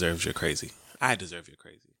else deserves your crazy. I deserve your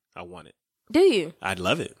crazy. I want it. Do you? I'd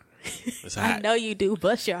love it. It's hot. I know you do.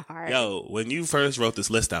 Bless your heart. Yo, when you first wrote this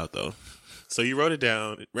list out, though, so you wrote it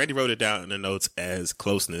down. Randy wrote it down in the notes as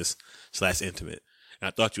closeness / intimate. And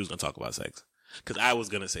I thought you was going to talk about sex. Because I was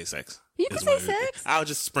going to say sex. You can Is say one of the- sex. I'll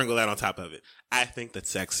just sprinkle that on top of it. I think that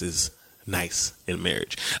sex is nice in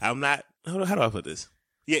marriage. I'm not, how do I put this?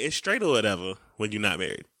 Yeah, it's straight or whatever when you're not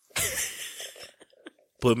married.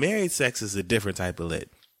 But married sex is a different type of lit.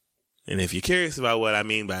 And if you're curious about what I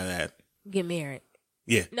mean by that, Get married.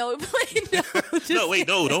 yeah. No, just, No, wait,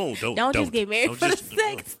 no, don't. Don't just get married Don't for the just-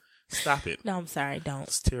 sex. Stop it. No, I'm sorry. Don't.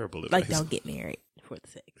 It's terrible advice. Like, don't get married for the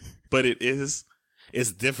sex. But it's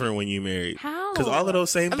different when you're married. How? Because all of those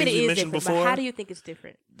same things it you is mentioned different, before, but how do you think it's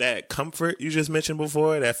different? that comfort you just mentioned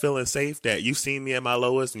before, that feeling safe, that you've seen me at my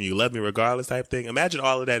lowest and you love me regardless type thing. Imagine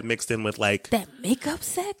all of that mixed in with like, That makeup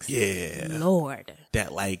sex? yeah, Lord.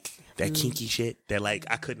 that like, that kinky shit that like,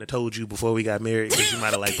 I couldn't have told you before we got married because you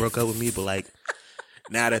might have like broke up with me, but like,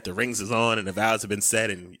 now that the rings is on and the vows have been set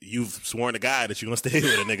and you've sworn to God that you're going to stay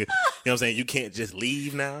with a nigga, you know what I'm saying? You can't just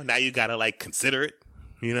leave now. Now you got to like consider it,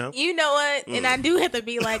 you know? You know what? And I do have to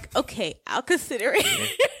be like, okay, I'll consider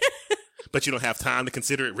it. But you don't have time to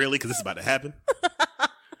consider it really because it's about to happen.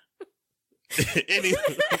 Anyway,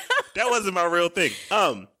 that wasn't my real thing.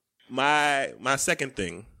 My second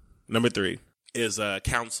thing, number 3, is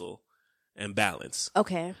counsel and balance.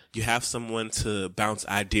 Okay. You have someone to bounce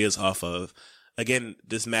ideas off of. Again,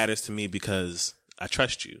 this matters to me because I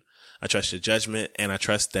trust you. I trust your judgment, and I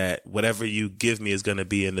trust that whatever you give me is going to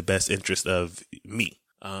be in the best interest of me.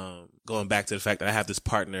 Going back to the fact that I have this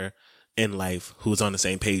partner in life who's on the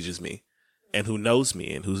same page as me and who knows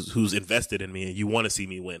me and who's invested in me, and you want to see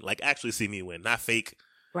me win. Like, actually see me win, not fake.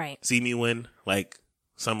 Right. See me win. Like,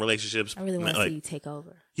 some relationships. I really want to like, see you take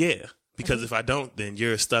over. Yeah. Because if I don't, then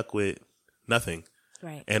you're stuck with nothing.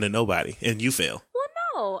 Right. And a nobody. And you fail.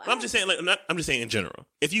 Well, no. I'm just saying, I'm just saying in general.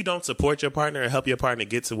 If you don't support your partner and help your partner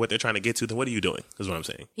get to what they're trying to get to, then what are you doing? Is what I'm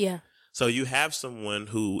saying. Yeah. So you have someone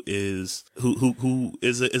who is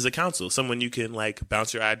a counsel, someone you can like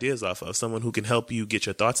bounce your ideas off of, someone who can help you get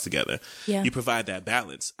your thoughts together. Yeah. You provide that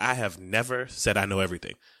balance. I have never said I know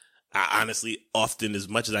everything. I honestly, often as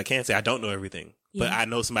much as I can, say I don't know everything, but I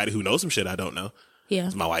know somebody who knows some shit I don't know. Yeah.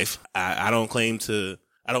 It's my wife. I don't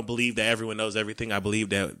believe that everyone knows everything. I believe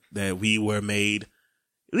that we were made,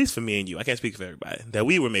 at least for me and you, I can't speak for everybody, that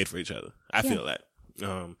we were made for each other. I feel that.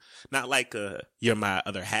 Not like you're my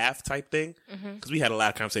other half type thing, because we had a lot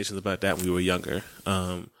of conversations about that when we were younger.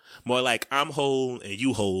 More like I'm whole and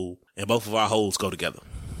you whole, and both of our wholes go together.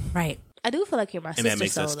 Right. I do feel like you're my And sister that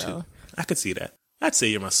makes soul, sense though. too. I could see that. I'd say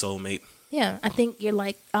you're my soulmate. Yeah, I think you're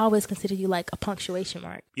like, I always consider you like a punctuation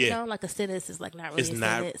mark. Yeah. You know, like a sentence is like not really It's a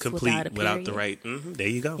not sentence complete without the period. right. There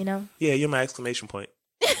you go. You know? Yeah, you're my exclamation point.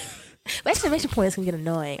 But exclamation points can get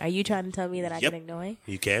annoying. Are you trying to tell me that I Yep. get annoying?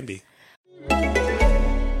 You can be.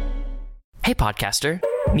 Hey podcaster,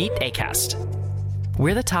 meet ACAST.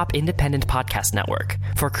 We're the top independent podcast network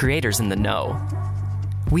for creators in the know.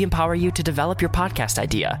 We empower you to develop your podcast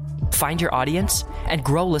idea, find your audience, and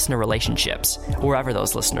grow listener relationships wherever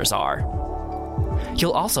those listeners are.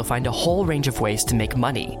 You'll also find a whole range of ways to make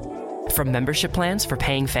money, from membership plans for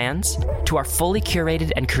paying fans to our fully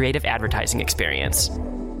curated and creative advertising experience.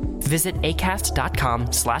 Visit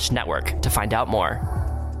acast.com/network to find out more.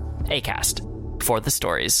 Acast, for the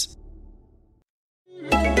stories.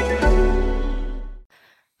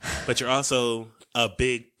 But you're also a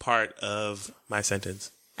big part of my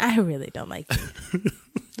sentence. I really don't like you.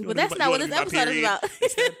 But that's not what this episode is about. You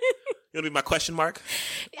want to be my question mark?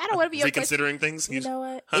 I don't want to be your Reconsidering things? You know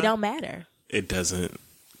what? Huh? It don't matter. It doesn't,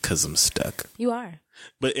 because I'm stuck. You are.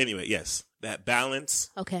 But anyway, yes, that balance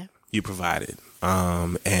Okay. you provided.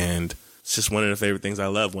 And it's just one of the favorite things I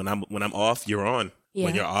love. When I'm off, you're on. Yeah.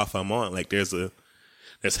 When you're off, I'm on. Like there's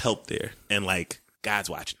help there. And like God's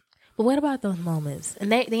watching. But what about those moments?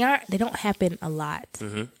 And they don't happen a lot.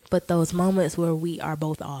 Mm-hmm. But those moments where we are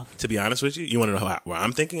both off. To be honest with you, you want to know where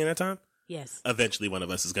I'm thinking at that time? Yes. Eventually one of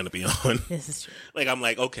us is going to be on. This is true. Like, I'm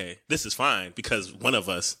like, okay, this is fine because one of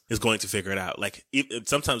us is going to figure it out. Like,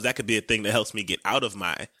 sometimes that could be a thing that helps me get out of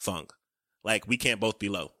my funk. Like, we can't both be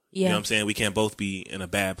low. Yeah. You know what I'm saying? We can't both be in a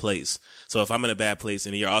bad place. So if I'm in a bad place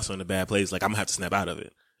and you're also in a bad place, like, I'm going to have to snap out of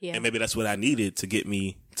it. Yeah. And maybe that's what I needed to get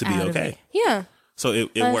me to be Out of okay. it. Yeah. So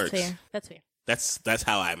it That's works. fair. That's fair. That's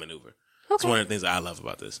how I maneuver. It's Okay. one of the things that I love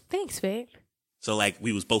about this. Thanks, babe. So, like,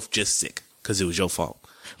 we was both just sick because it was your fault.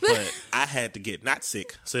 But I had to get not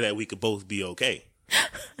sick so that we could both be okay.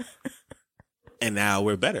 And now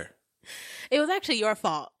we're better. It was actually your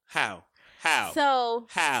fault. How? So,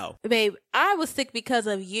 How? babe, I was sick because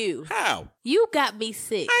of you. How? You got me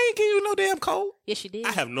sick. I ain't give you no damn cold. Yes, you did.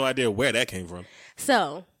 I have no idea where that came from.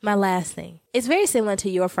 So, my last thing. It's very similar to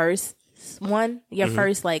your first one, your Mm-hmm.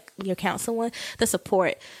 first, like, your counsel one, the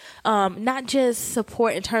support. Not just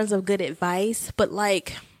support in terms of good advice, but,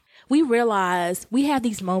 like, we realize we have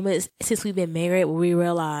these moments since we've been married where we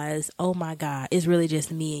realize, oh, my God, it's really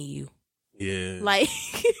just me and you. Yeah. Like,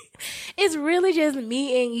 it's really just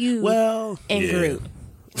me and you well, and yeah. Groot.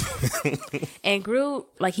 And Groot,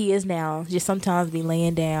 like he is now, just sometimes be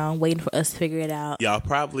laying down, waiting for us to figure it out. Y'all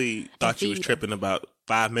probably thought you was feed. tripping about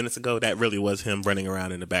 5 minutes ago. That really was him running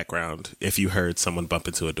around in the background. If you heard someone bump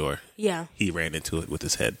into a door, Yeah. he ran into it with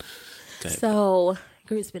his head. Okay. So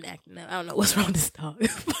Groot's been acting up. I don't know what's wrong with this dog.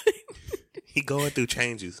 He going through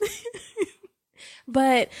changes.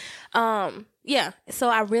 But yeah. So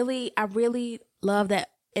I really love that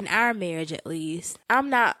in our marriage, at least. I'm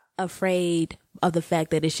not afraid of the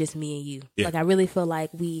fact that it's just me and you. Yeah. Like, I really feel like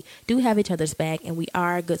we do have each other's back and we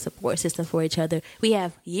are a good support system for each other. We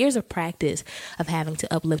have years of practice of having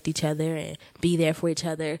to uplift each other and be there for each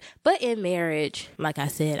other. But in marriage, like I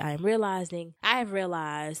said, I've realized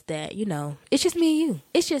that, you know, it's just me and you.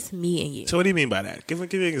 It's just me and you. So what do you mean by that? Give me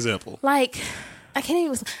an example. Like, I can't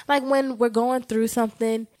even, like when we're going through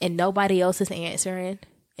something and nobody else is answering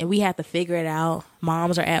and we have to figure it out.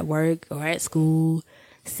 Moms are at work or at school.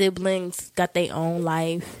 Siblings got their own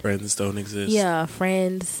life. Friends don't exist. Yeah,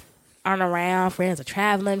 friends aren't around. Friends are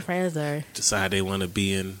traveling. Friends are Decide they want to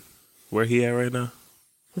be in, where he at right now?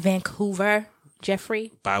 Vancouver,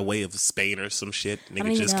 Jeffrey. By way of Spain or some shit. don't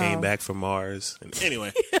Nigga even just know. came back from Mars. And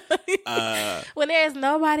anyway. When there's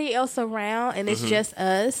nobody else around and it's just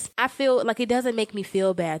us, I feel like it doesn't make me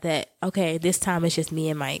feel bad that, okay, this time it's just me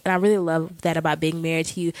and Mike. And I really love that about being married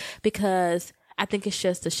to you because I think it's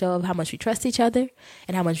just a show of how much we trust each other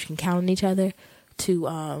and how much we can count on each other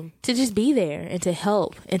to just be there and to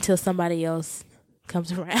help until somebody else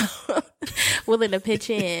comes around willing to pitch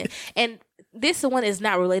in. And this one is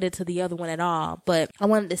not related to the other one at all, but I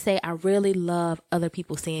wanted to say I really love other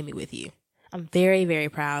people seeing me with you. I'm very, very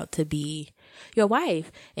proud to be your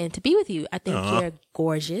wife and to be with you. I think you're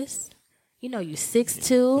gorgeous. You know, you're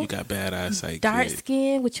 6'2". You got bad eyesight. Dark kid.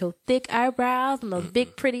 skin with your thick eyebrows and those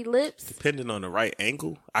big, pretty lips. Depending on the right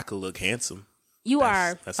angle, I could look handsome. You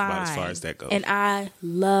are That's fine. about as far as that goes. And I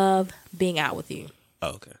love being out with you.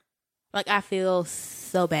 Oh, okay. Like, I feel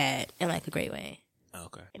so bad in, like, a great way.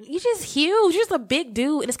 Okay. And you're just huge. You're just a big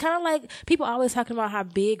dude. And it's kind of like people always talking about how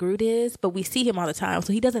big Groot is, but we see him all the time.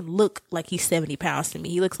 So he doesn't look like he's 70 pounds to me.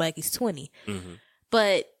 He looks like he's 20.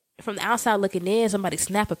 But from the outside looking in, somebody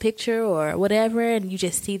snap a picture or whatever, and you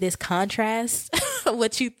just see this contrast of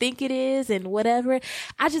what you think it is and whatever.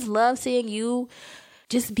 I just love seeing you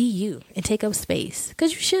just be you and take up space.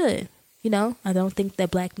 Because you should. You know, I don't think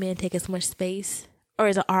that black men take as much space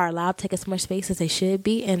or are allowed to take as much space as they should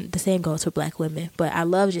be. And the same goes for black women. But I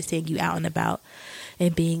love just seeing you out and about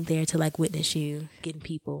and being there to like witness you getting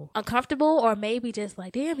people uncomfortable or maybe just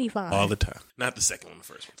like, damn, he fine. All the time. Not the second one, the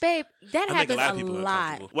first one. Babe, that I think happens a lot a of people are lot.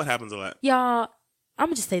 uncomfortable. What happens a lot? Y'all, I'm going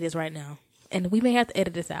to just say this right now. And we may have to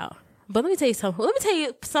edit this out. But let me tell you something. Let me tell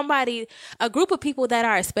you somebody, a group of people that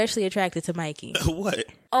are especially attracted to Mikey. What?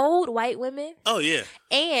 Old white women Oh, yeah.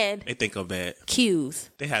 and They think I'm bad. Qs.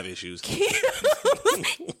 They have issues.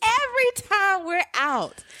 Every time we're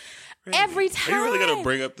out. Every time. Are you really going to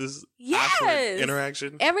bring up this awkward Yes.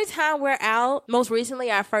 interaction? Every time we're out, most recently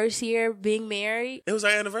our first year being married, It was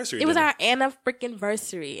our anniversary. it was dinner. our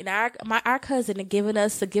anniversary, and our cousin had given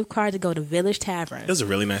us a gift card to go to Village Tavern. It was a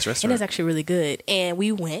really nice And restaurant. it's actually really good. And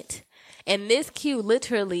we went. And this Q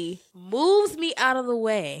literally moves me out of the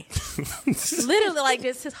way. Literally, like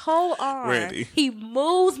just his whole arm. Randy. He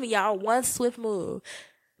moves me, y'all. One swift move.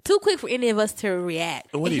 Too quick for any of us to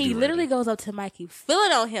react. What do And you he do, literally Randy? goes up to Mikey,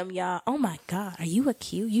 feeling on him, y'all. Oh my God. Are you a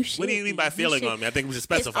Q? You should. What do you mean by feeling on me? I think we should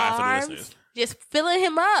specify for the listeners. Just filling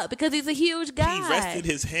him up because he's a huge guy. He rested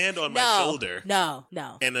his hand on my shoulder No.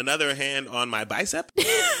 and another hand on my bicep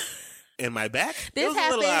and my back. It This was a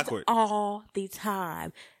little happens awkward. all the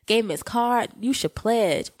time. Gave him his card. You should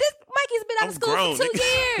pledge. This Mikey's been out of I'm school grown, for 2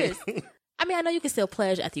 nigga. years. I mean, I know you can still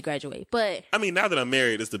pledge after you graduate, but I mean, now that I'm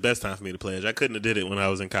married, it's the best time for me to pledge. I couldn't have did it when I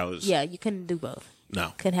was in college. yeah, you couldn't do both.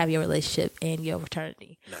 No. Couldn't have your relationship and your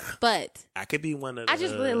fraternity. Nah. But I could be one of the... I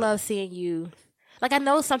just really love seeing you. Like, I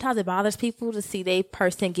know sometimes it bothers people to see they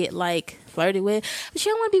person get, like, flirted with, but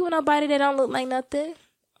you don't want to be with nobody that don't look like nothing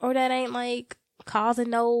or that ain't, like, causing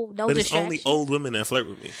no But it's distraction. only old women that flirt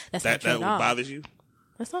with me. That's that not true at all. bothers you?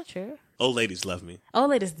 That's not true. Old ladies love me.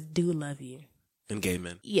 Old ladies do love you. And gay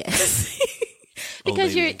men. Yes. Old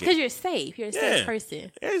because ladies you're and safe. You're a Yeah. safe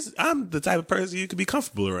person. I'm the type of person you could be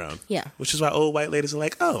comfortable around. Yeah. Which is why old white ladies are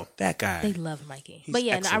like, oh, that guy. They love Mikey. He's But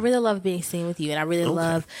yeah, no, I excellent. really love being seen with you, and I really Okay.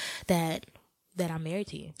 love that I'm married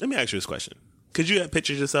to you. Let me ask you this question. Could you have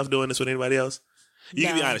pictured yourself doing this with anybody else? You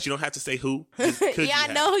can be No. honest. You don't have to say who. Just could you Yeah, I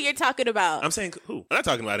have? know who you're talking about. I'm saying who. I'm not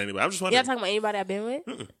talking about anybody. I'm just You're wondering. not talking about anybody I've been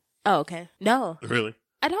with? Oh, okay. No, Really?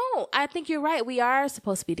 I don't. I think you're right. We are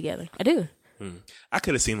supposed to be together. I do. I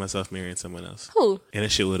could have seen myself marrying someone else. Who? And that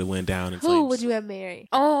shit would have went down in Who flames. would you have married?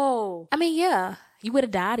 Oh, I mean, yeah, you would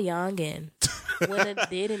have died young and wouldn't have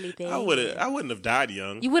did anything. I wouldn't have died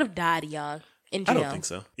young. You would have died young in I jail. don't think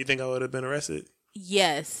so. You think I would have been arrested?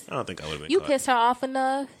 Yes. I don't think I would have been You caught. pissed her off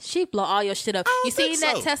enough, she'd blow all your shit up. You seen think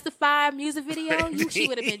that so. Testify music video? She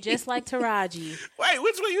would have been just like Taraji. Wait,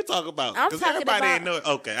 which one you talking about? I'm Because talking everybody about- ain't know it.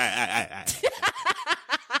 Okay, I.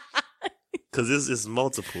 Because this is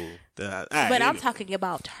multiple. But I'm talking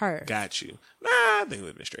about her. Got you. Nah, I think it would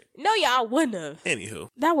have been straight. No, y'all wouldn't have. Anywho.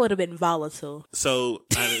 That would have been volatile. So,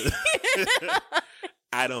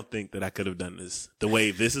 I don't think that I could have done this the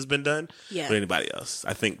way this has been done with anybody else.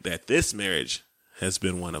 I think that this marriage has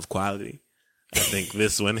been one of quality. I think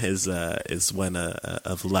this one is one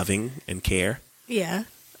of loving and care. Yeah.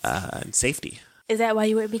 And safety. Is that why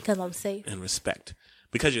you with me? Because I'm safe? And respect.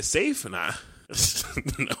 Because you're safe? Nah.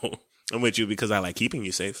 No. I'm with you because I like keeping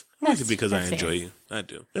you safe. I'm with you because I enjoy you. I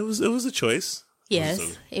do. It was a choice.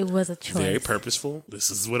 Yes, it was a choice. Very purposeful.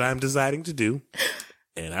 This is what I'm deciding to do.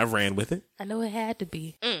 And I ran with it. I know it had to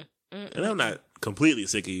be. And I'm not completely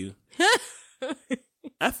sick of you.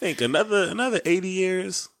 I think another 80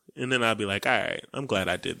 years, and then I'll be like, all right, I'm glad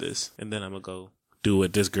I did this. And then I'm going to go do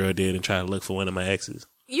what this girl did and try to look for one of my exes.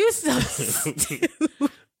 You so stupid.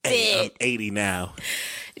 Hey, I'm 80 now.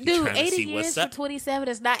 Dude, trying to 80 see years what's from up. 27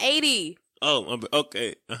 is not 80. Oh,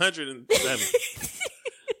 okay. 107.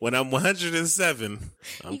 When I'm 107,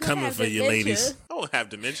 I'm coming have for you, dementia. ladies. I won't have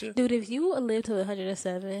dementia. Dude, if you live to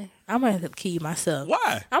 107, I'm going to have to kill you myself.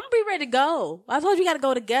 Why? I'm going to be ready to go. I told you got to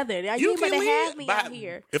go together. You ain't can going to leave have me by- out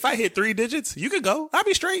here. If I hit 3 digits, you could go. I'll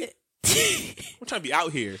be straight. I'm trying to be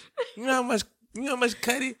out here. You know how much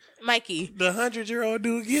Cuddy Mikey. the 100-year-old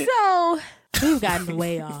dude get? So, we've gotten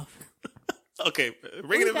way off. Okay,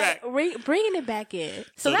 bringing it back. Bringing it back in.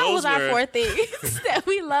 So that those was our were- 4 things that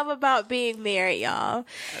we love about being married, y'all.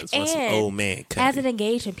 I just want some old man Cuddy. As an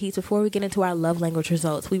engagement piece, before we get into our love language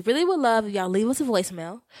results, we really would love if y'all leave us a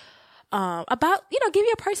voicemail about, give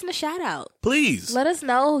your person a shout out. Please. Let us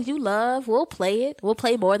know who you love. We'll play it. We'll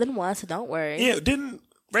play more than once, so don't worry. Yeah, didn't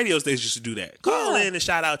radio stations used to do that? Call in and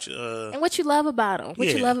shout out your. And what you love about them. What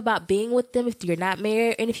you Yeah. love about being with them if you're not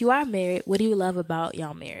married. And if you are married, what do you love about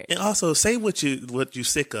y'all married? And also say what you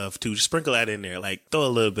sick of too. Just sprinkle that in there. Like throw a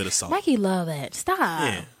little bit of salt. Mikey love that. Stop.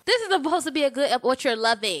 Yeah. This is supposed to be a good what you're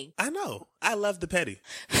loving. I know. I love the petty.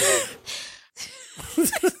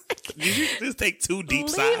 You just take 2 deep Leave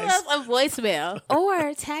sighs. us a voicemail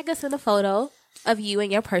or tag us in a photo of you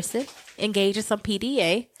and your person. Engage in some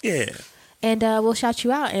PDA. Yeah. And we'll shout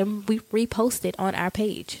you out and we repost it on our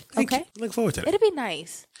page. Thank Okay? you. Look forward to that. It'll be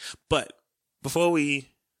nice. But before we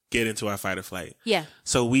get into our fight or flight, Yeah.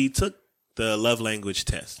 so we took the love language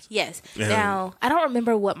test. Yes. Yeah. Now, I don't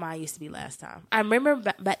remember what mine used to be last time. I remember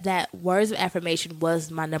that words of affirmation was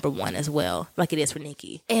my number 1 as well, like it is for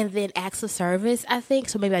Nikki. And then acts of service, I think.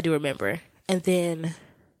 So maybe I do remember. And then,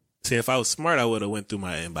 See, if I was smart, I would have went through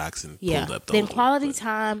my inbox and yeah. pulled up the Then whole- quality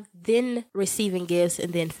time, then receiving gifts,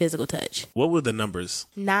 and then physical touch. What were the numbers?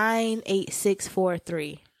 9, 8, 6, 4,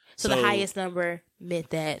 3. So the So, highest number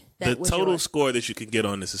meant that The was total yours. score that you can get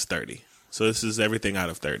on this is 30. So this is everything out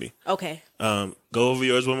of 30. Okay. Go over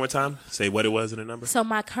yours one more time. Say what it was in a number. So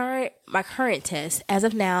my current test, as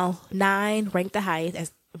of now, 9 ranked the highest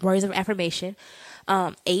as words of affirmation.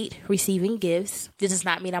 8 receiving gifts. This does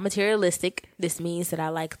not mean I'm materialistic. This means that I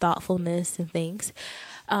like thoughtfulness and things.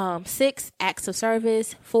 6 acts of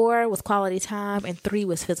service. 4 was quality time, and 3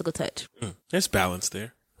 was physical touch. There's balance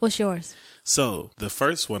there. What's yours? So the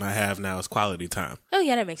first one I have now is quality time. Oh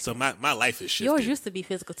yeah, that makes So sense. my life is shifted. Yours used to be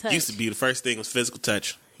physical touch. Used to be the first thing was physical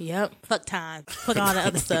touch. Yep. Fuck time. Fuck all the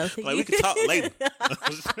other stuff. Like we could talk later.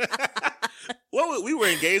 Well, we were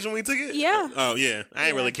engaged when we took it. Yeah. Oh yeah, I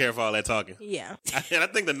ain't really care for all that talking. Yeah. And I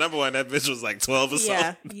think the number one that bitch was like 12 or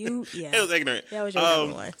Yeah. something. Yeah. It was ignorant. That was your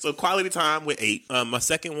number one. So quality time with 8. My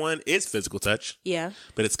second one is physical touch, Yeah.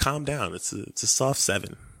 but it's calm down. It's a soft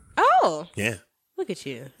 7. Oh, Yeah, look at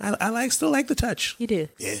you. I still like the touch. You do.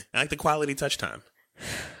 Yeah, I like the quality touch time.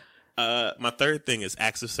 My third thing is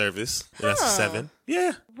acts of service. And that's a 7.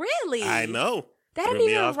 Yeah, Really? I know. That Threw didn't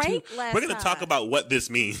me even off, too. rank last We're gonna talk time. about what this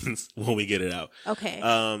means when we get it out. Okay.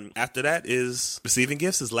 After that is receiving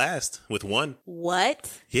gifts is last with 1.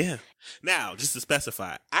 What? Yeah. Now, just to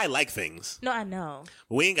specify, I like things, No, I know.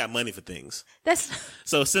 but we ain't got money for things. That's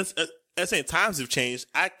So since at saying times have changed,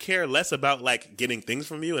 I care less about like getting things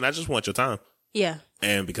from you, and I just want your time. yeah.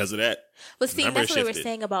 And because of that, But see, number that's what we were shifted.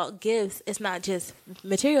 saying about gifts. It's not just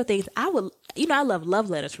material things. I would, I love love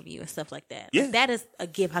letters from you and stuff like that. Yeah. Like, that is a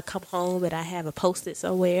gift. I come home and I have a post-it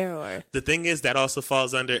somewhere or. The thing is that also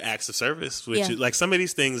falls under acts of service, which is like some of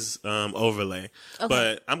these things overlay. Okay.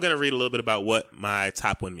 But I'm going to read a little bit about what my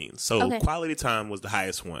top one means. So Okay. quality time was the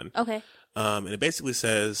highest one. Okay. And it basically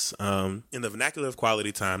says, in the vernacular of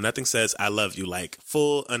quality time, nothing says I love you like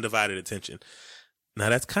full, undivided attention. Now,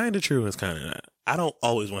 that's kind of true and it's kind of not. I don't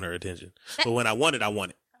always want her attention. But when I want it, I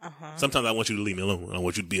want it. Uh-huh. Sometimes I want you to leave me alone. I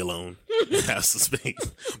want you to be alone. Have some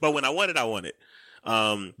space. But when I want it, I want it.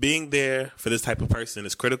 Being there for this type of person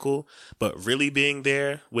is critical, but really being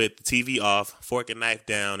there with the TV off, fork and knife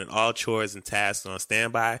down, and all chores and tasks on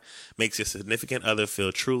standby makes your significant other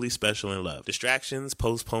feel truly special and loved. Distractions,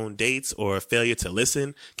 postponed dates, or failure to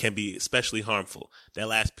listen can be especially harmful. That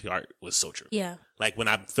last part was so true. Yeah. Like when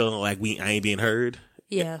I'm feeling like I ain't being heard.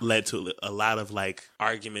 Yeah. It led to a lot of like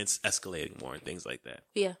arguments escalating more and things like that.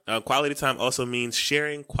 Yeah. Quality time also means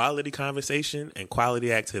sharing quality conversation and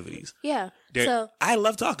quality activities. Yeah. So I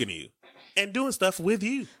love talking to you and doing stuff with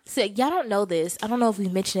you. So y'all don't know this. I don't know if we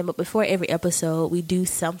mentioned it, but before every episode, we do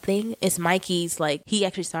something. It's Mikey's, like, he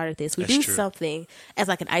actually started this. We That's do true. something as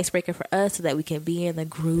like an icebreaker for us so that we can be in the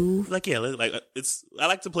groove. Like, yeah, like I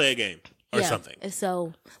like to play a game or something. And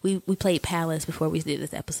so we played Palace before we did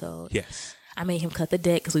this episode. Yes. I made him cut the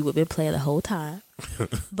deck because we would have been playing the whole time.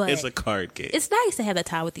 But It's a card game. it's nice to have that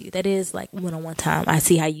time with you. That is like one-on-one time. I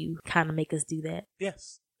see how you kind of make us do that.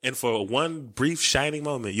 Yes. And for one brief shining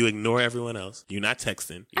moment, you ignore everyone else. You're not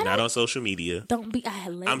texting. You're not on social media. Don't be.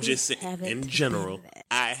 I'm just saying, in general,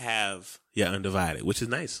 I have undivided, which is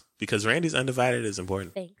nice because Randy's undivided is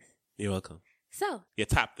important. Thanks. You're welcome. So, Your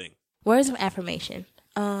top thing. words of affirmation.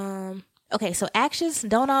 Okay, so actions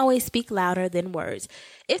don't always speak louder than words.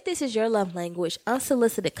 If this is your love language,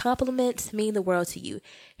 unsolicited compliments mean the world to you.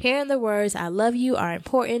 Hearing the words I love you are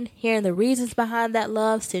important. Hearing the reasons behind that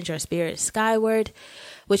love sends your spirit skyward,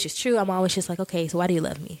 which is true. I'm always just like, okay, so why do you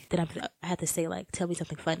love me? Then I have to say, like, tell me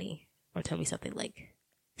something funny or tell me something like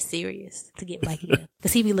serious to get Mikey in.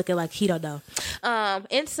 Because he be looking like he don't know.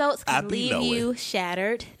 Insults can leave you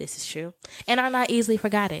shattered. This is true. And are not easily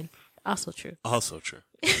forgotten. Also true. Also true.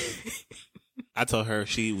 I told her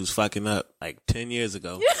she was fucking up like 10 years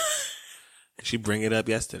ago. She bring it up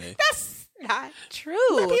yesterday. That's not true.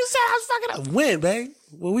 You said I was fucking up. When, babe?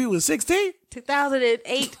 When we was 16?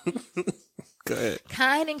 2008. Go ahead.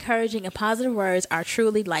 Kind, encouraging, and positive words are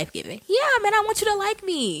truly life-giving. Yeah, man, I want you to like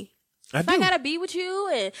me. I I gotta be with you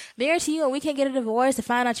and married to you and we can't get a divorce to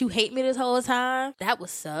find out you hate me this whole time, that would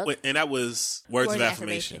suck. Wait, and that was words of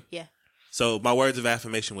affirmation. Yeah. So my words of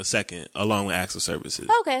affirmation was second, along with acts of services.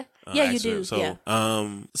 Okay. Yeah, you acts do. of- So, yeah.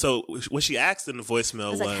 so what she asked in the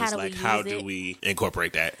voicemail It's was like, how do we use it?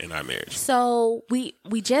 incorporate that in our marriage? So we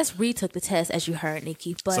just retook the test, as you heard,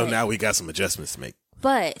 Nikki. But So now we got some adjustments to make.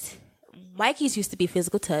 But Mikey's used to be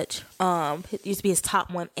physical touch. It used to be his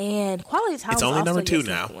top one, and quality time. It's was only also number 2 your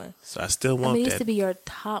now, second one. so I still want I mean, it that. used to be your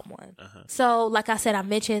top one. So, like I said, I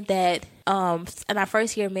mentioned that in our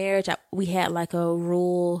first year of marriage, we had like a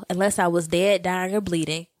rule: unless I was dead, dying, or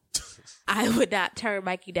bleeding, I would not turn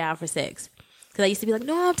Mikey down for sex. Because I used to be like,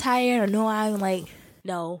 "No, I'm tired," or "No, I'm like,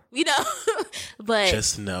 no," But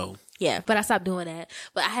Just know. yeah, but I stopped doing that.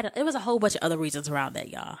 But it was a whole bunch of other reasons around that,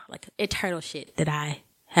 y'all. Like internal shit that I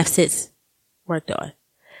have since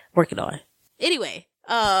working on. Anyway,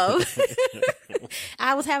 I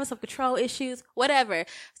was having some control issues, whatever.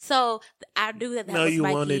 So I knew that No, was you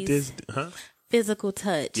Mikey's wanted this, huh? physical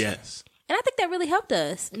touch. Yes. And I think that really helped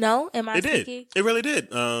us. No? Am I It did. speaking? It really did.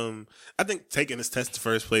 I think taking this test in the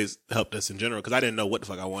first place helped us in general because I didn't know what the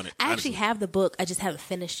fuck I wanted. I actually have the book. I just haven't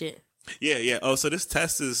finished it. Yeah. Oh, so this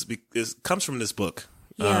test comes from this book,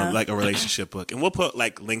 Yeah. like a relationship book, and we'll put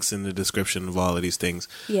like links in the description of all of these things.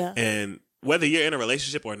 Yeah. And whether you're in a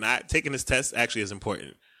relationship or not, taking this test actually is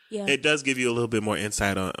important. Yeah. It does give you a little bit more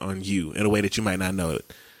insight on you in a way that you might not know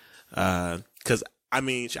it. Because I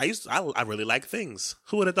mean, I really like things.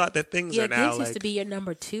 Who would have thought that things Yeah, are now this used like? to be your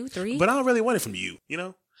number 2, 3. But I don't really want it from you,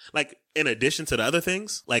 Like, in addition to the other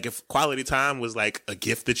things, like if quality time was like a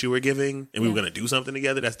gift that you were giving and we were going to do something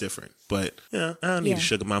together, that's different. But, I don't need a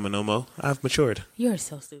sugar mama no more. I've matured. You're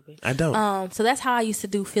so stupid. I don't. So that's how I used to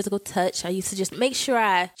do physical touch. I used to just make sure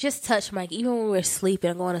I just touch Mike, even when we were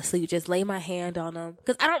sleeping, going to sleep, just lay my hand on him.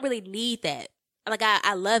 Because I don't really need that. Like,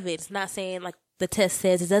 I love it. It's not saying, like the test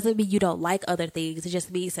says, it doesn't mean you don't like other things. It just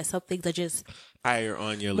means that some things are just higher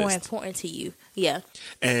on your more list. important to you. Yeah.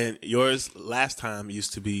 And yours last time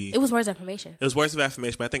used to be... It was words of affirmation. It was words of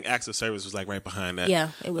affirmation, but I think acts of service was like right behind that. Yeah,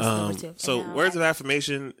 it was number 2. So words of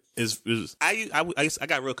affirmation is I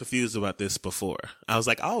got real confused about this before. I was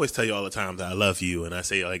like, I always tell you all the time that I love you and I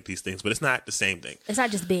say like these things, but it's not the same thing. It's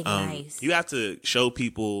not just being nice. You have to show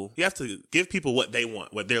people, you have to give people what they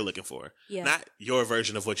want, what they're looking for, not your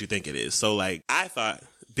version of what you think it is. So like I thought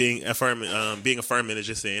being affirming is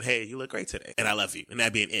just saying, hey, you look great today and I love you, and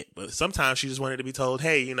that being it. But sometimes she just wanted to be told,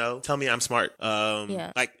 hey, you know, tell me I'm smart.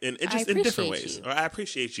 Like in different ways. Or I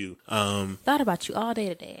appreciate you. Thought about you all day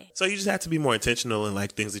today. So you just have to be more intentional in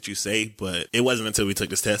like things that you say. But it wasn't until we took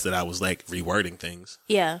this test that I was like rewording things.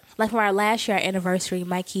 Yeah. Like for our last year anniversary,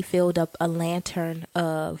 Mikey filled up a lantern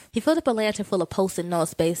full of post-it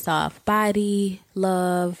notes based off body,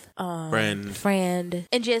 love, friend.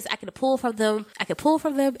 And just I could pull from them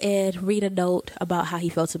and read a note about how he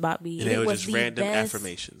felt about me. And it was just random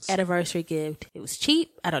affirmations. Anniversary gift. It was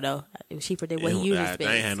cheap. I don't know. It was cheaper than what he usually spends.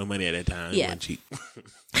 I ain't had no money at that time. Yeah. It wasn't cheap.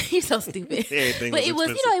 You're so stupid. Everything but was it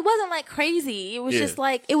was, expensive. it wasn't like crazy. It was just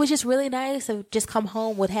like, it was just really nice to just come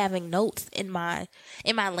home with having notes in my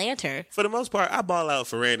lantern. For the most part, I ball out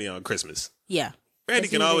for Randy on Christmas. Yeah. Randy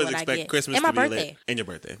That's can usually always what I expect get. Christmas And my to be birthday. lit. And your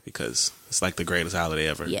birthday, because it's like the greatest holiday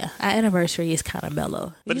ever. Yeah. Our anniversary is kind of mellow.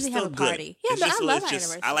 We But it's usually still have a party. good. Yeah, It's but just- I love it's our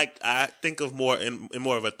just- anniversary. I think of more in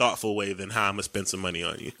more of a thoughtful way than how I'm gonna spend some money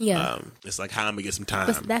on you. Yeah. It's like how I'm gonna get some time.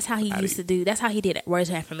 But that's how he out used of to do. That's how he did it, words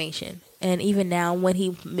of affirmation. And even now, when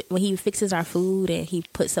he fixes our food and he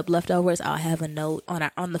puts up leftovers, I'll have a note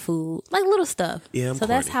on the food, like little stuff. Yeah, I'm so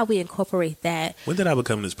that's corny. how we incorporate that. When did I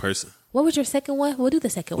become this person? What was your second one? We'll do the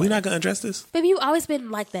second We're one. not gonna address this. Baby, you've always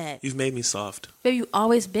been like that. You've made me soft. Baby, you've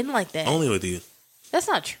always been like that. Only with you. That's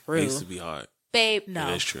not It true. used to be hard. Babe, no.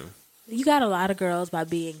 It is true. You got a lot of girls by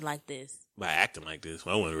being like this. By acting like this,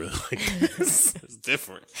 I wasn't really like this. It's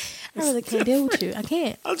different. I really can't deal with you. I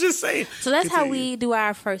can't. I'm just saying. So that's how Continue. we do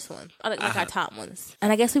our first one, like our top ones.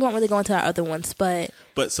 And I guess we won't really go into our other ones, but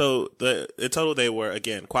So in total, they were,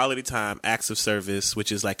 again, quality time, acts of service,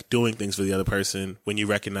 which is like doing things for the other person when you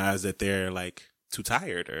recognize that they're like too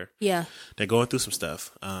tired or yeah. they're going through some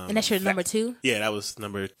stuff. And that's your number 2? Yeah, that was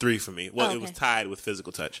number 3 for me. Well, Oh, it was okay. tied with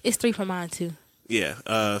physical touch. It's 3 for mine too.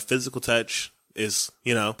 Yeah, physical touch is,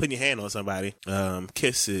 putting your hand on somebody.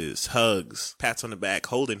 Kisses, hugs, pats on the back,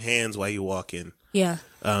 holding hands while you walk in. Yeah.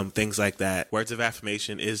 Things like that. Words of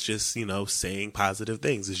affirmation is just, saying positive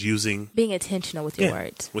things. Is using Being intentional with your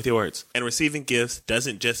words. with your words. And receiving gifts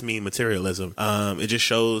doesn't just mean materialism. It just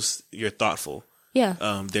shows you're thoughtful.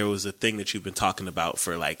 Yeah. There was a thing that you've been talking about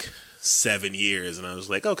for like 7 years, and I was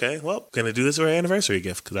like, okay, well, gonna do this for an anniversary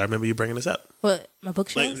gift because I remember you bringing this up. What, my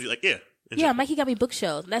bookshelf? Like yeah. Yeah, Mikey got me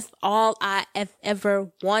bookshelves. That's all I have ever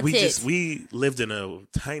wanted. We lived in a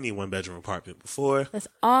tiny 1-bedroom apartment before. That's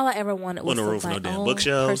all I ever wanted was On the roof, my no damn own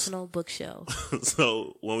bookshelves. personal bookshelf.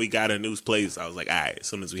 So when we got a new place, I was like, all right, as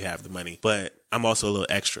soon as we have the money. But I'm also a little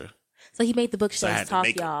extra. So he made the So I bookshelves had to talk,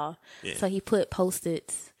 make 'em. y'all. Yeah. So he put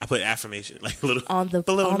Post-its I put affirmation, like little on the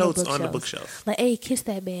little on notes the on the bookshelf. bookshelf. Like, hey, kiss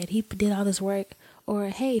that man. He did all this work. Or,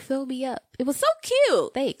 hey, fill me up. It was so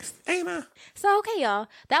cute. Thanks. Hey, man. So, okay, y'all.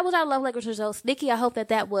 That was our love language results. Nikki, I hope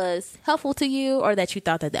that was helpful to you or that you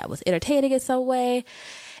thought that was entertaining in some way.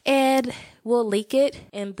 And we'll link it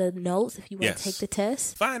in the notes if you want to take the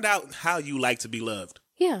test. Find out how you like to be loved.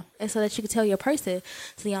 Yeah. And so that you can tell your person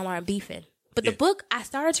so y'all aren't beefing. But the book, I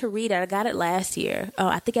started to read it. I got it last year.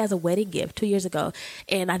 I think as a wedding gift 2 years ago.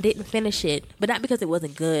 And I didn't finish it. But not because it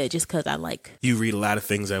wasn't good, just because I like... You read a lot of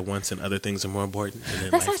things at once and other things are more important. And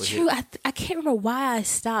then That's life not will true. hit. I can't remember why I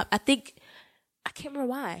stopped. I can't remember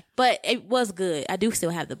why. But it was good. I do still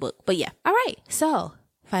have the book. But yeah. All right. So,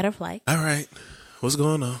 fight or flight. All right. What's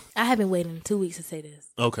going on? I have been waiting 2 weeks to say this.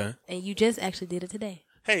 Okay. And you just actually did it today.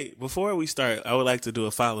 Hey, before we start, I would like to do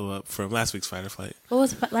a follow-up from last week's Fight or Flight. What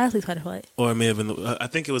was last week's fight or flight? Or it may have been, I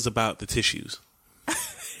think it was about the tissues.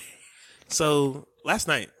 So, last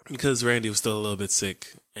night, because Randy was still a little bit sick,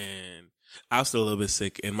 and I was still a little bit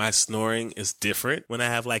sick, and my snoring is different when I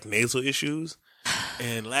have, like, nasal issues.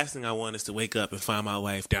 And last thing I want is to wake up and find my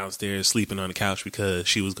wife downstairs sleeping on the couch because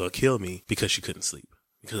she was going to kill me because she couldn't sleep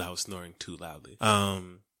because I was snoring too loudly.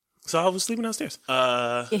 So I was sleeping downstairs.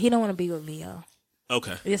 Yeah, he don't want to be with me, y'all.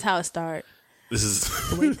 Okay. This is how it started. This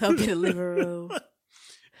is... Wake up in the living room.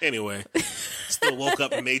 Anyway, still woke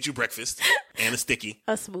up and made you breakfast and a sticky.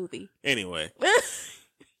 A smoothie. Anyway.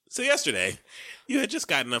 So yesterday, you had just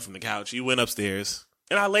gotten up from the couch. You went upstairs,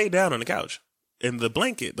 and I laid down on the couch. And the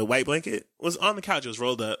blanket, the white blanket, was on the couch. It was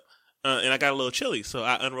rolled up. and I got a little chilly, so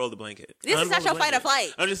I unrolled the blanket. This is not your fight or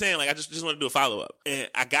flight. I'm just saying, like, I just want to do a follow-up. And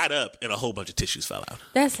I got up, and a whole bunch of tissues fell out.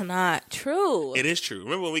 That's not true. It is true.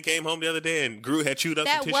 Remember when we came home the other day and Gru had chewed up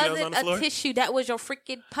that some tissue that was on the floor? That wasn't a tissue. That was your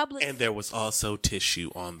freaking Publix. And there was also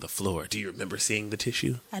tissue on the floor. Do you remember seeing the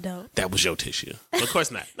tissue? I don't. That was your tissue. Of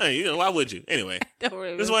course not. No, why would you? Anyway, don't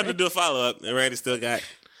remember. Just wanted to do a follow-up, and Randy still got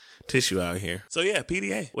tissue out here. So yeah,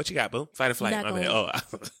 PDA. What you got, boo? Fight or flight? My bad. Oh,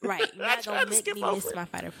 right. You're not gonna make me miss my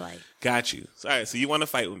fight or flight. Got you. All right. So you want to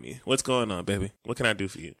fight with me? What's going on, baby? What can I do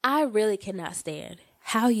for you? I really cannot stand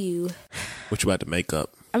how you. What you about to make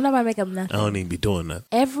up? I'm not about to make up nothing. I don't even be doing nothing.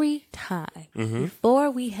 Every time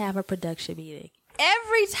before we have a production meeting.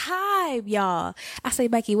 Every time, y'all. I say,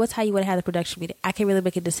 Mikey, what time you want to have the production meeting? I can't really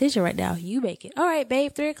make a decision right now. You make it. All right,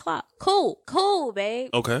 babe, 3:00. Cool, babe.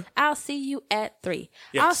 Okay. I'll see you at 3.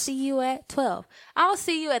 Yes. I'll see you at 12. I'll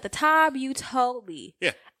see you at the time you told me.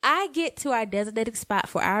 Yeah. I get to our designated spot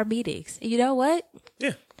for our meetings. And you know what?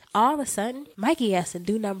 Yeah. All of a sudden, Mikey has to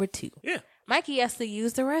do number 2. Yeah. Mikey has to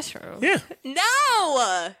use the restroom. Yeah.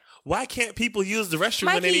 No! Why can't people use the restroom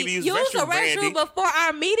Mikey, when they need to use the restroom, use the restroom Brandy? before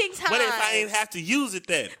our meeting time. What if I ain't have to use it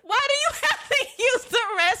then? Why do you have to use the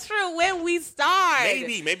restroom when we start?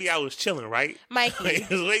 Maybe I was chilling, right? Mikey.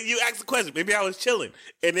 You asked the question. Maybe I was chilling.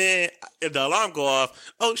 And then if the alarm go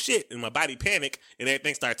off, oh shit, and my body panic and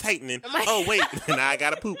everything start tightening. Oh wait, now I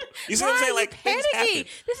gotta poop. You see what I'm saying? Like things happen.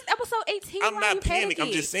 This is episode 18. I'm not panicking.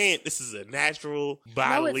 I'm just saying this is a natural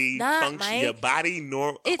bodily function. Mike. Your body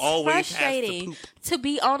it's always frustrating has to poop. To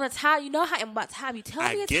be on a time. You know how by the time you tell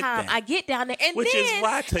me a time, I get down there and which then, is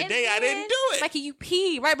why today I didn't do it. Mikey, you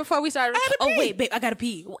pee right before we started. Oh wait, babe, I gotta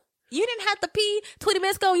pee. You didn't have to pee 20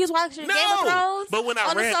 minutes ago. You was watching Game of Thrones. But when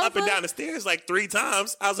I ran up and down the stairs like 3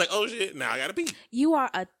 times, I was like, oh shit, now I gotta pee. You are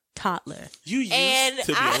a toddler. You used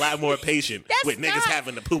to be a lot more patient with niggas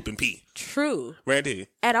having to poop and pee. True. Randy.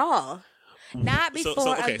 At all. Not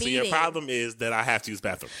before a meeting. So your problem is that I have to use the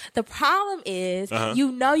bathroom. The problem is,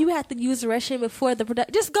 you know you have to use the restroom before the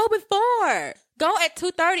production. Just go before. Go at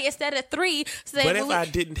 2:30 instead of 3. So but if I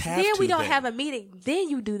didn't have then to, we don't have a meeting. Then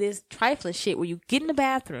you do this trifling shit where you get in the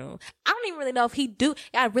bathroom. I don't even really know if he do.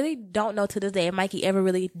 I really don't know to this day if Mikey ever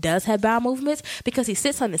really does have bowel movements because he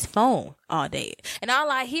sits on his phone all day. And all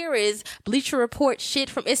I hear is Bleacher Report shit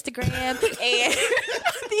from Instagram and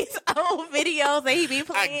these old videos that he be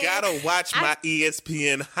playing. I gotta watch my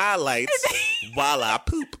ESPN highlights while I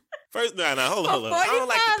poop. First, no, hold on. I don't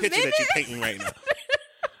like the picture that you're painting right now.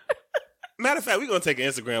 Matter of fact, we're going to take an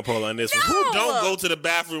Instagram poll on this one. Who don't go to the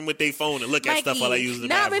bathroom with their phone and look at stuff while they use the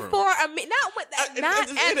bathroom? Not before, not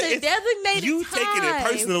at the designated you time. Taking it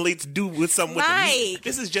personally to do with something with me.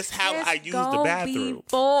 This is just how I use the bathroom.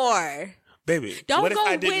 Before. Baby, don't what if go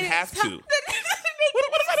I didn't have to? What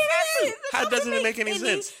if I didn't have to? How doesn't it make any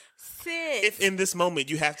sense? If in this moment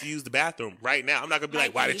you have to use the bathroom right now, I'm not going to be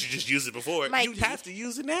like, why didn't you just use it before? Mikey, you have to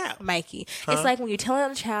use it now. Mikey, it's like when you're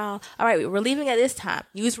telling a child, all right, we're leaving at this time.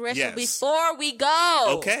 Use restroom before we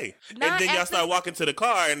go. Okay. And then y'all start walking to the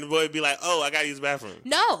car and the boy would be like, oh, I got to use the bathroom.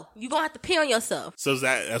 No, you're going to have to pee on yourself. So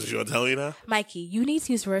that's what you're telling me now? Mikey, you need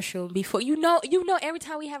to use the restroom before. You know every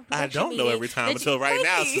time we have a production I don't know every time until right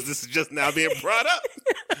now since this is just now being brought up.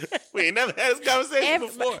 We ain't never had this conversation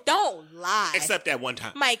before. Don't lie. Except that one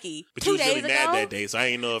time. Mikey, but 2 you was days really mad ago. That day, so I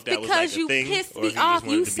didn't know if that was like a thing. Because you pissed or me if you off. just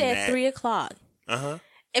wanted You to be said mad. 3:00.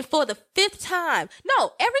 And for the 5th time,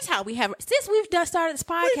 no, every time we have, since we've started this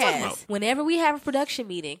podcast, whenever we have a production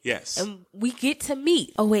meeting, and we get to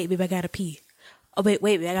meet, oh wait, babe, I gotta pee. Oh wait,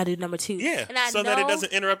 I gotta do number 2. Yeah, and so that it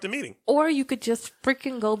doesn't interrupt the meting. Or you could just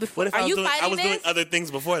freaking go before. What if I was doing other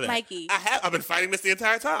things before that? Mikey, I've been fighting this the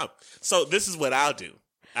entire time. So this is what I'll do.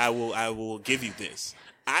 I will give you this.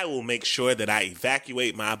 I will make sure that I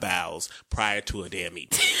evacuate my bowels prior to a damn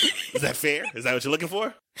meeting. Is that fair? Is that what you're looking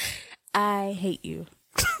for? I hate you.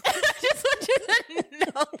 Just want you to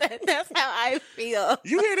know that's how I feel.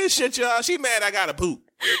 You hear this shit, y'all? She mad I gotta poop.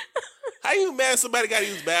 How you mad somebody gotta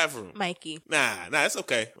use the bathroom? Mikey. Nah, it's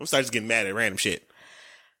okay. I'm starting to get mad at random shit.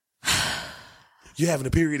 You having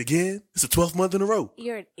a period again? It's the 12th month in a row.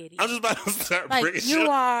 You're an idiot. I'm just about to start bringing you shit.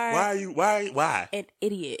 are. Why? An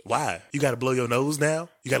idiot. Why? You got to blow your nose now?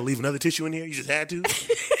 You got to leave another tissue in here? You just had to?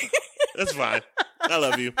 That's fine. I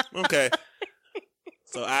love you. Okay.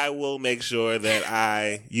 So I will make sure that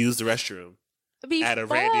I use the restroom at a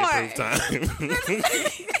Randy approved time.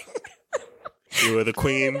 You are the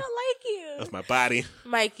queen of my body.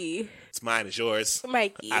 Mikey. It's mine, it's yours.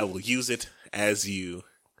 Mikey. I will use it as you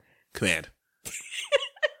command.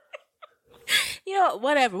 You know,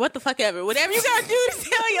 whatever. What the fuck ever. Whatever you gotta do to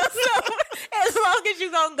tell yourself, as long as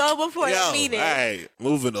you gonna go before the meeting. All right,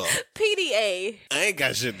 moving on. PDA. I ain't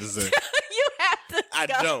got shit to say. You have to.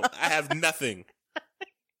 I don't. I have nothing.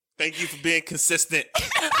 Thank you for being consistent.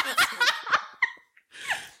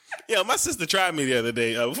 Yeah, my sister tried me the other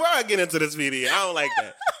day. Before I get into this PDA, I don't like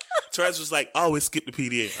that. Trez was like, always skip the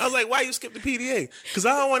PDA. I was like, why you skip the PDA? Because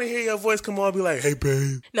I don't want to hear your voice come on and be like, hey,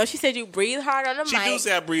 babe. No, she said you breathe hard on the She mic. do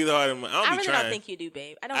say I breathe hard on the mic. I really don't think you do,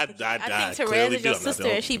 babe. I think Therese clearly is your do. I'm not sister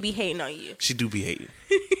the and she be hating on you. She do be hating.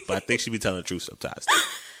 But I think she be telling the truth sometimes.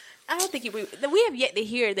 I don't think you breathe. We have yet to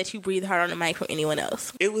hear that you breathe hard on the mic from anyone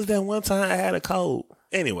else. It was that one time I had a cold.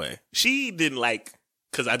 Anyway, she didn't like,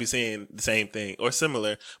 because I be saying the same thing or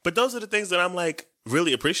similar. But those are the things that I'm like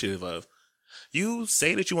really appreciative of. You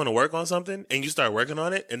say that you want to work on something and you start working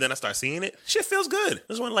on it and then I start seeing it. Shit feels good. I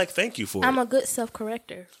just want to like thank you for it. I'm a good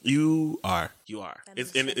self-corrector. You are.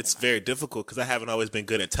 It's very difficult because I haven't always been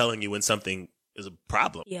good at telling you when something is a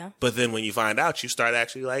problem. Yeah. But then when you find out, you start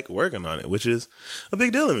actually like working on it, which is a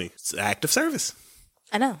big deal to me. It's an act of service.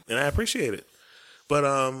 I know. And I appreciate it. But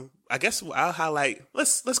I guess I'll highlight,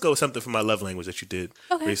 let's go with something from my love language that you did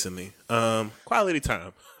recently. Quality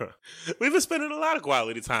time. We've been spending a lot of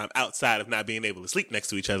quality time outside of not being able to sleep next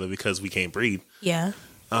to each other because we can't breathe. Yeah.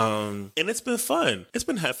 And it's been fun. It's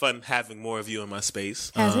been fun having more of you in my space.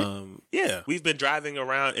 Has it? Yeah. We've been driving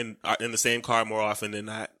around in the same car more often than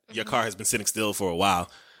not. Your car has been sitting still for a while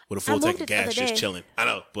with a full tank of gas just chilling. I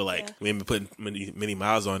know, but like we haven't been putting many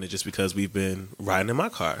miles on it just because we've been riding in my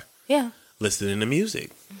car. Yeah. Listening to music,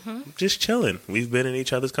 just chilling. We've been in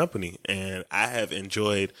each other's company, and I have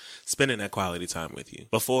enjoyed spending that quality time with you.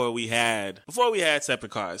 Before we had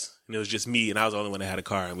separate cars, and it was just me, and I was the only one that had a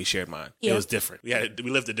car, and we shared mine. Yeah. It was different. We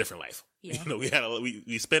lived a different life. Yeah. You know,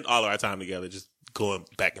 we spent all of our time together, just going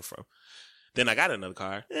back and forth. Then I got another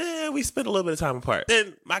car. We spent a little bit of time apart.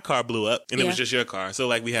 Then my car blew up, and it was just your car. So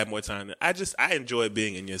like we had more time. I enjoy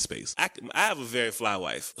being in your space. I have a very fly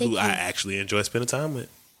wife who I actually enjoy spending time with.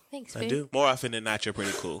 Thanks, I do. More often than not, you're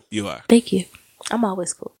pretty cool. You are. Thank you. I'm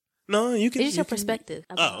always cool. No, you can. It's just your perspective.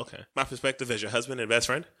 Oh, okay. My perspective as your husband and best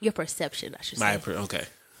friend? Your perception, I should say. Okay.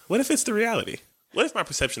 What if it's the reality? What if my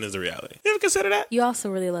perception is the reality? You ever consider that? You also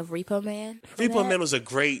really love Repo Man. Repo Man was a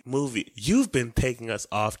great movie. You've been taking us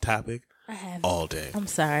off topic all day. I'm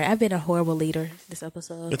sorry. I've been a horrible leader this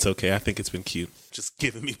episode. It's okay. I think it's been cute. Just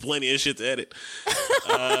giving me plenty of shit to edit.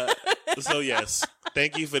 So, yes.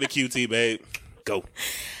 Thank you for the QT, babe. Go.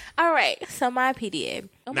 All right, so my PDA.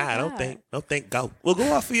 Don't think. Go. We'll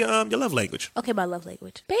go off of your love language. Okay, my love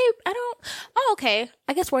language, babe. Okay.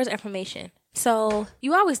 I guess words of affirmation. So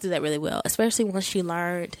you always do that really well, especially once you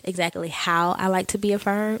learned exactly how I like to be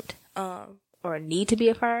affirmed, or need to be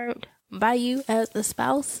affirmed by you as a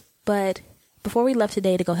spouse. But before we left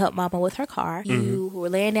today to go help Mama with her car, you were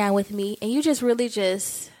laying down with me, and you just really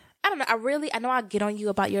I don't know. I know I get on you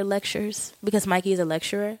about your lectures because Mikey is a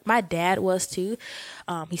lecturer. My dad was too.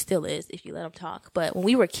 He still is if you let him talk. But when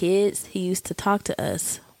we were kids, he used to talk to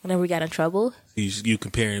us whenever we got in trouble. You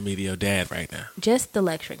comparing me to your dad right now. Just the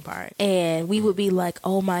lecturing part. And we would be like,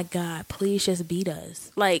 oh my God, please just beat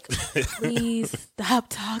us. Like, please stop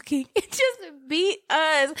talking and just beat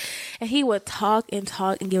us. And he would talk and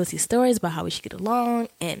give us these stories about how we should get along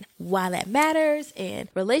and why that matters and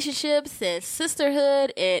relationships and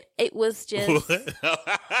sisterhood. And it was just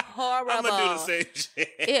horrible. I'm going to do the same shit.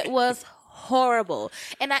 It was horrible.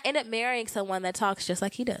 And I ended up marrying someone that talks just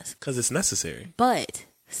like he does. Because it's necessary. But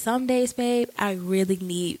some days, babe, I really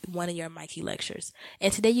need one of your Mikey lectures.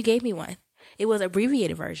 And today you gave me one. It was an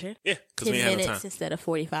abbreviated version. Yeah, because 10 we have minutes time instead of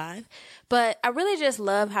 45. But I really just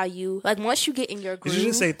love how you, like, once you get in your groove. Did you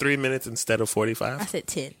just say 3 minutes instead of 45? I said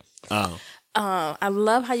 10. Oh. I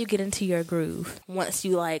love how you get into your groove. Once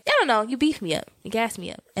you you beef me up. You gas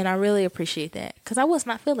me up. And I really appreciate that. Because I was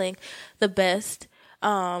not feeling the best.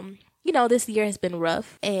 This year has been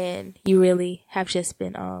rough. And you really have just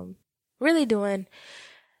been really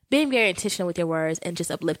being very intentional with your words and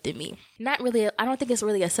just uplifting me. Not really, I don't think it's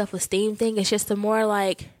really a self-esteem thing. It's just more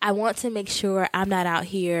like, I want to make sure I'm not out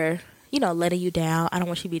here, letting you down. I don't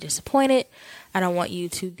want you to be disappointed. I don't want you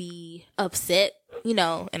to be upset,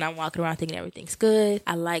 and I'm walking around thinking everything's good.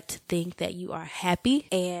 I like to think that you are happy,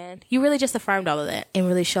 and you really just affirmed all of that and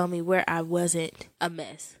really showed me where I wasn't a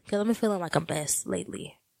mess. Because I've been feeling like a mess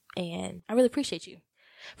lately, and I really appreciate you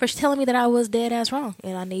for telling me that I was dead ass wrong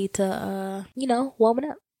and I need to, woman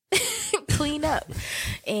up. Clean up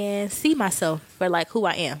and see myself for like who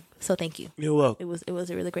I am. So thank you. You're welcome. It was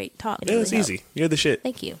a really great talk. It was easy. You're the shit.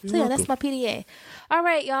 Thank you. So yeah, that's my PDA. All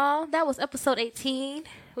right, y'all. That was episode 18.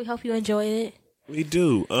 We hope you enjoyed it. We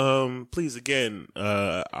do. Please again,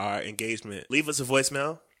 our engagement. Leave us a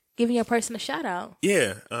voicemail. Giving your person a shout out.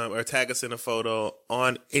 Yeah. Or tag us in a photo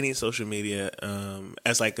on any social media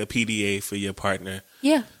as like a PDA for your partner.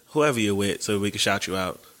 Yeah. whoever you're with so we can shout you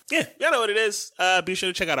out. Yeah, y'all know what it is. Be sure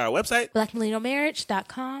to check out our website,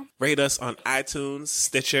 blackmillennialmarriage.com. Rate us on iTunes,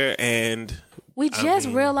 Stitcher, and... We just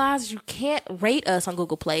realized you can't rate us on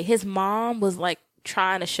Google Play. His mom was like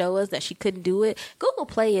trying to show us that she couldn't do it. Google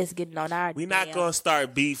Play is getting on our We're not going to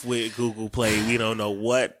start beef with Google Play. We don't know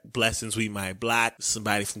what blessings we might block.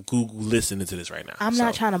 Somebody from Google listening to this right now. I'm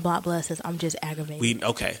not trying to block blessings. I'm just aggravated.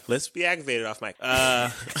 Okay, let's be aggravated off mic.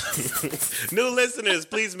 New listeners,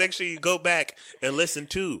 please make sure you go back and listen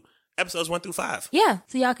to episodes 1 through 5. Yeah,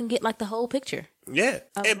 so y'all can get like the whole picture. Yeah.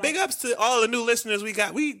 And big ups to all the new listeners we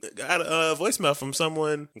got. We got a voicemail from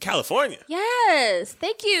someone in California. Yes.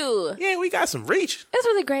 Thank you. Yeah, we got some reach. It was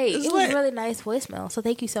really great. It was lit. a really nice voicemail. So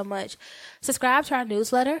thank you so much. Subscribe to our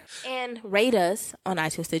newsletter and rate us on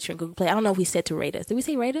iTunes, Stitcher, and Google Play. I don't know if we said to rate us. Did we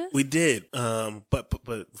say rate us? We did. But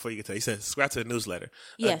before you get to that, you said subscribe to the newsletter.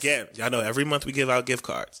 Yes. Again, y'all know every month we give out gift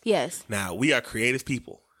cards. Yes. Now, we are creative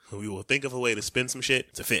people. We will think of a way to spend some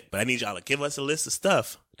shit to fit. But I need y'all to give us a list of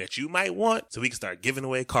stuff that you might want so we can start giving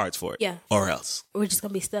away cards for it. Yeah. Or else. We're just going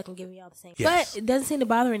to be stuck and giving y'all the same. Yes. But it doesn't seem to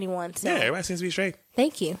bother anyone. So Yeah, everybody seems to be straight.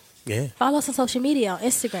 thank you. Yeah. Follow us on social media on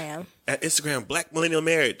Instagram. At Instagram, Black Millennial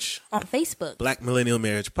Marriage. On Facebook. Black Millennial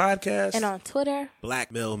Marriage Podcast. And on Twitter.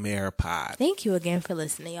 Black Mill Mayor Pod. Thank you again for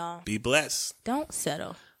listening, y'all. Be blessed. Don't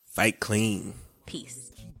settle. Fight clean. Peace.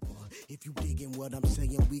 If you digging what I'm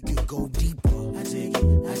saying, we could go deeper. I dig it,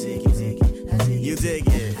 I dig it, dig it, I dig it. You dig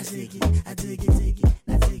it, I dig it, I dig it, dig it,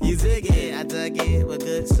 I dig it. You dig it, I dug it, we're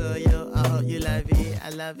good, so yo, I hope you love it, I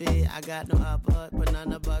love it. I got no upper, but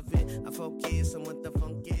none above it. I focus on what the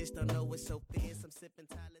funk is, don't know what's so fierce, I'm sipping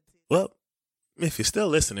Tyler. Well, if you're still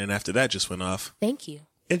listening after that just went off, thank you.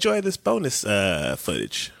 Enjoy this bonus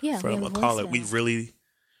footage from a caller.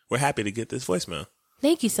 We're happy to get this voicemail.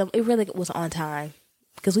 Thank you so much. It really was on time.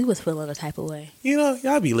 Because we was feeling a type of way. You know,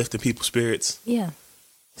 y'all be lifting people's spirits. Yeah.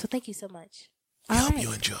 So thank you so much. I hope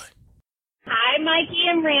you enjoy. Hi, Mikey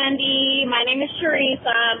and Randy. My name is Sharice.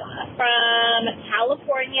 I'm from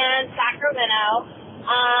California, Sacramento.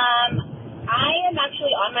 I am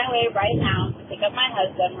actually on my way right now to pick up my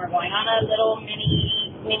husband. We're going on a little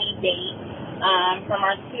mini date from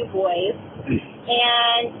our 2 boys.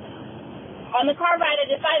 And on the car ride,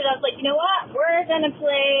 I decided, I was like, you know what? We're going to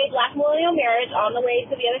play Black Millennial Marriage on the way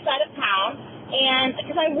to the other side of town. And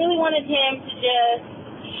because I really wanted him to just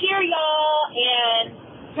hear y'all and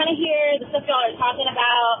kind of hear the stuff y'all are talking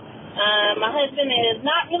about. My husband is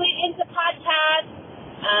not really into podcasts,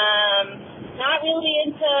 not really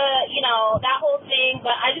into, that whole thing.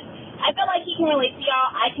 But I feel like he can relate to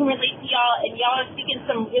y'all. I can relate to y'all. And y'all are speaking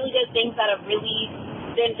some really good things that have really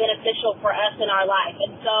been beneficial for us in our life.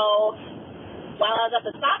 And so while I was at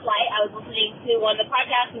the stoplight, I was listening to one of the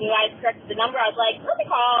podcasts, and you guys corrected the number. I was like, let me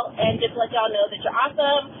call and just let y'all know that you're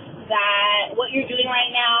awesome, that what you're doing right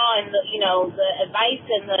now and, the advice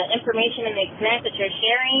and the information and the experience that you're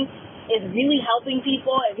sharing is really helping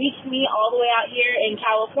people. It reached me all the way out here in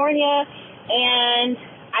California, and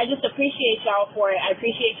I just appreciate y'all for it. I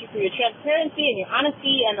appreciate you for your transparency and your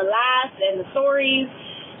honesty and the laughs and the stories,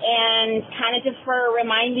 and kind of just for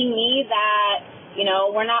reminding me that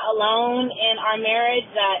we're not alone in our marriage,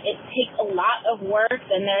 that it takes a lot of work,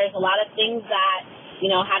 and there's a lot of things that,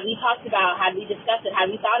 had we talked about, had we discussed it,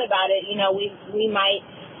 had we thought about it, we might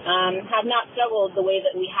have not struggled the way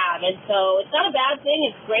that we have. And so it's not a bad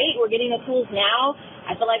thing. It's great. We're getting the tools now.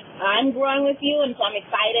 I feel like I'm growing with you, and so I'm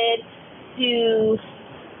excited to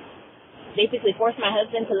basically force my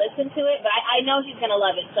husband to listen to it. But I know he's going to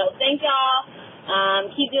love it. So thank y'all.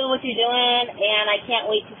 Keep doing what you're doing, and I can't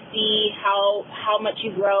wait to see how much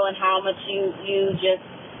you grow and how much you just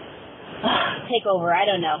take over. I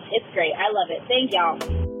don't know. It's great. I love it. Thank y'all.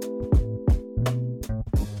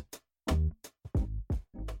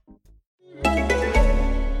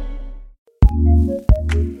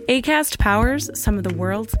 Acast powers some of the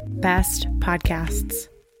world's best podcasts.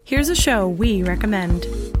 Here's a show we recommend.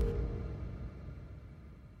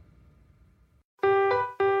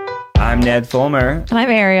 I'm Ned Fulmer. And I'm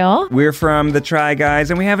Ariel. We're from The Try Guys,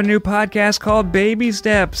 and we have a new podcast called Baby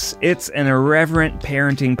Steps. It's an irreverent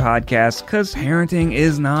parenting podcast, because parenting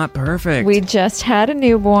is not perfect. We just had a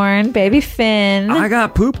newborn, baby Finn. I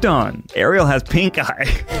got pooped on. Ariel has pink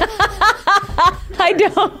eye. I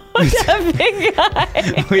don't have pink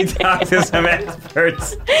eye. We talk to some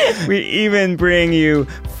experts. We even bring you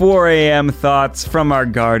 4 a.m. thoughts from our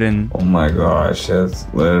garden. Oh my gosh, it's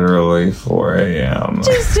literally 4 a.m.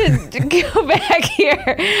 Just to go back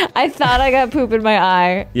here, I thought I got poop in my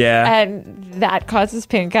eye. Yeah. And that causes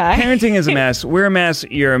pink eye. Parenting is a mess. We're a mess.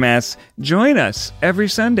 You're a mess. Join us every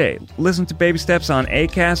Sunday. Listen to Baby Steps on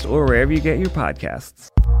Acast or wherever you get your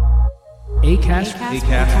podcasts.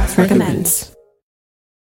 Acast recommends.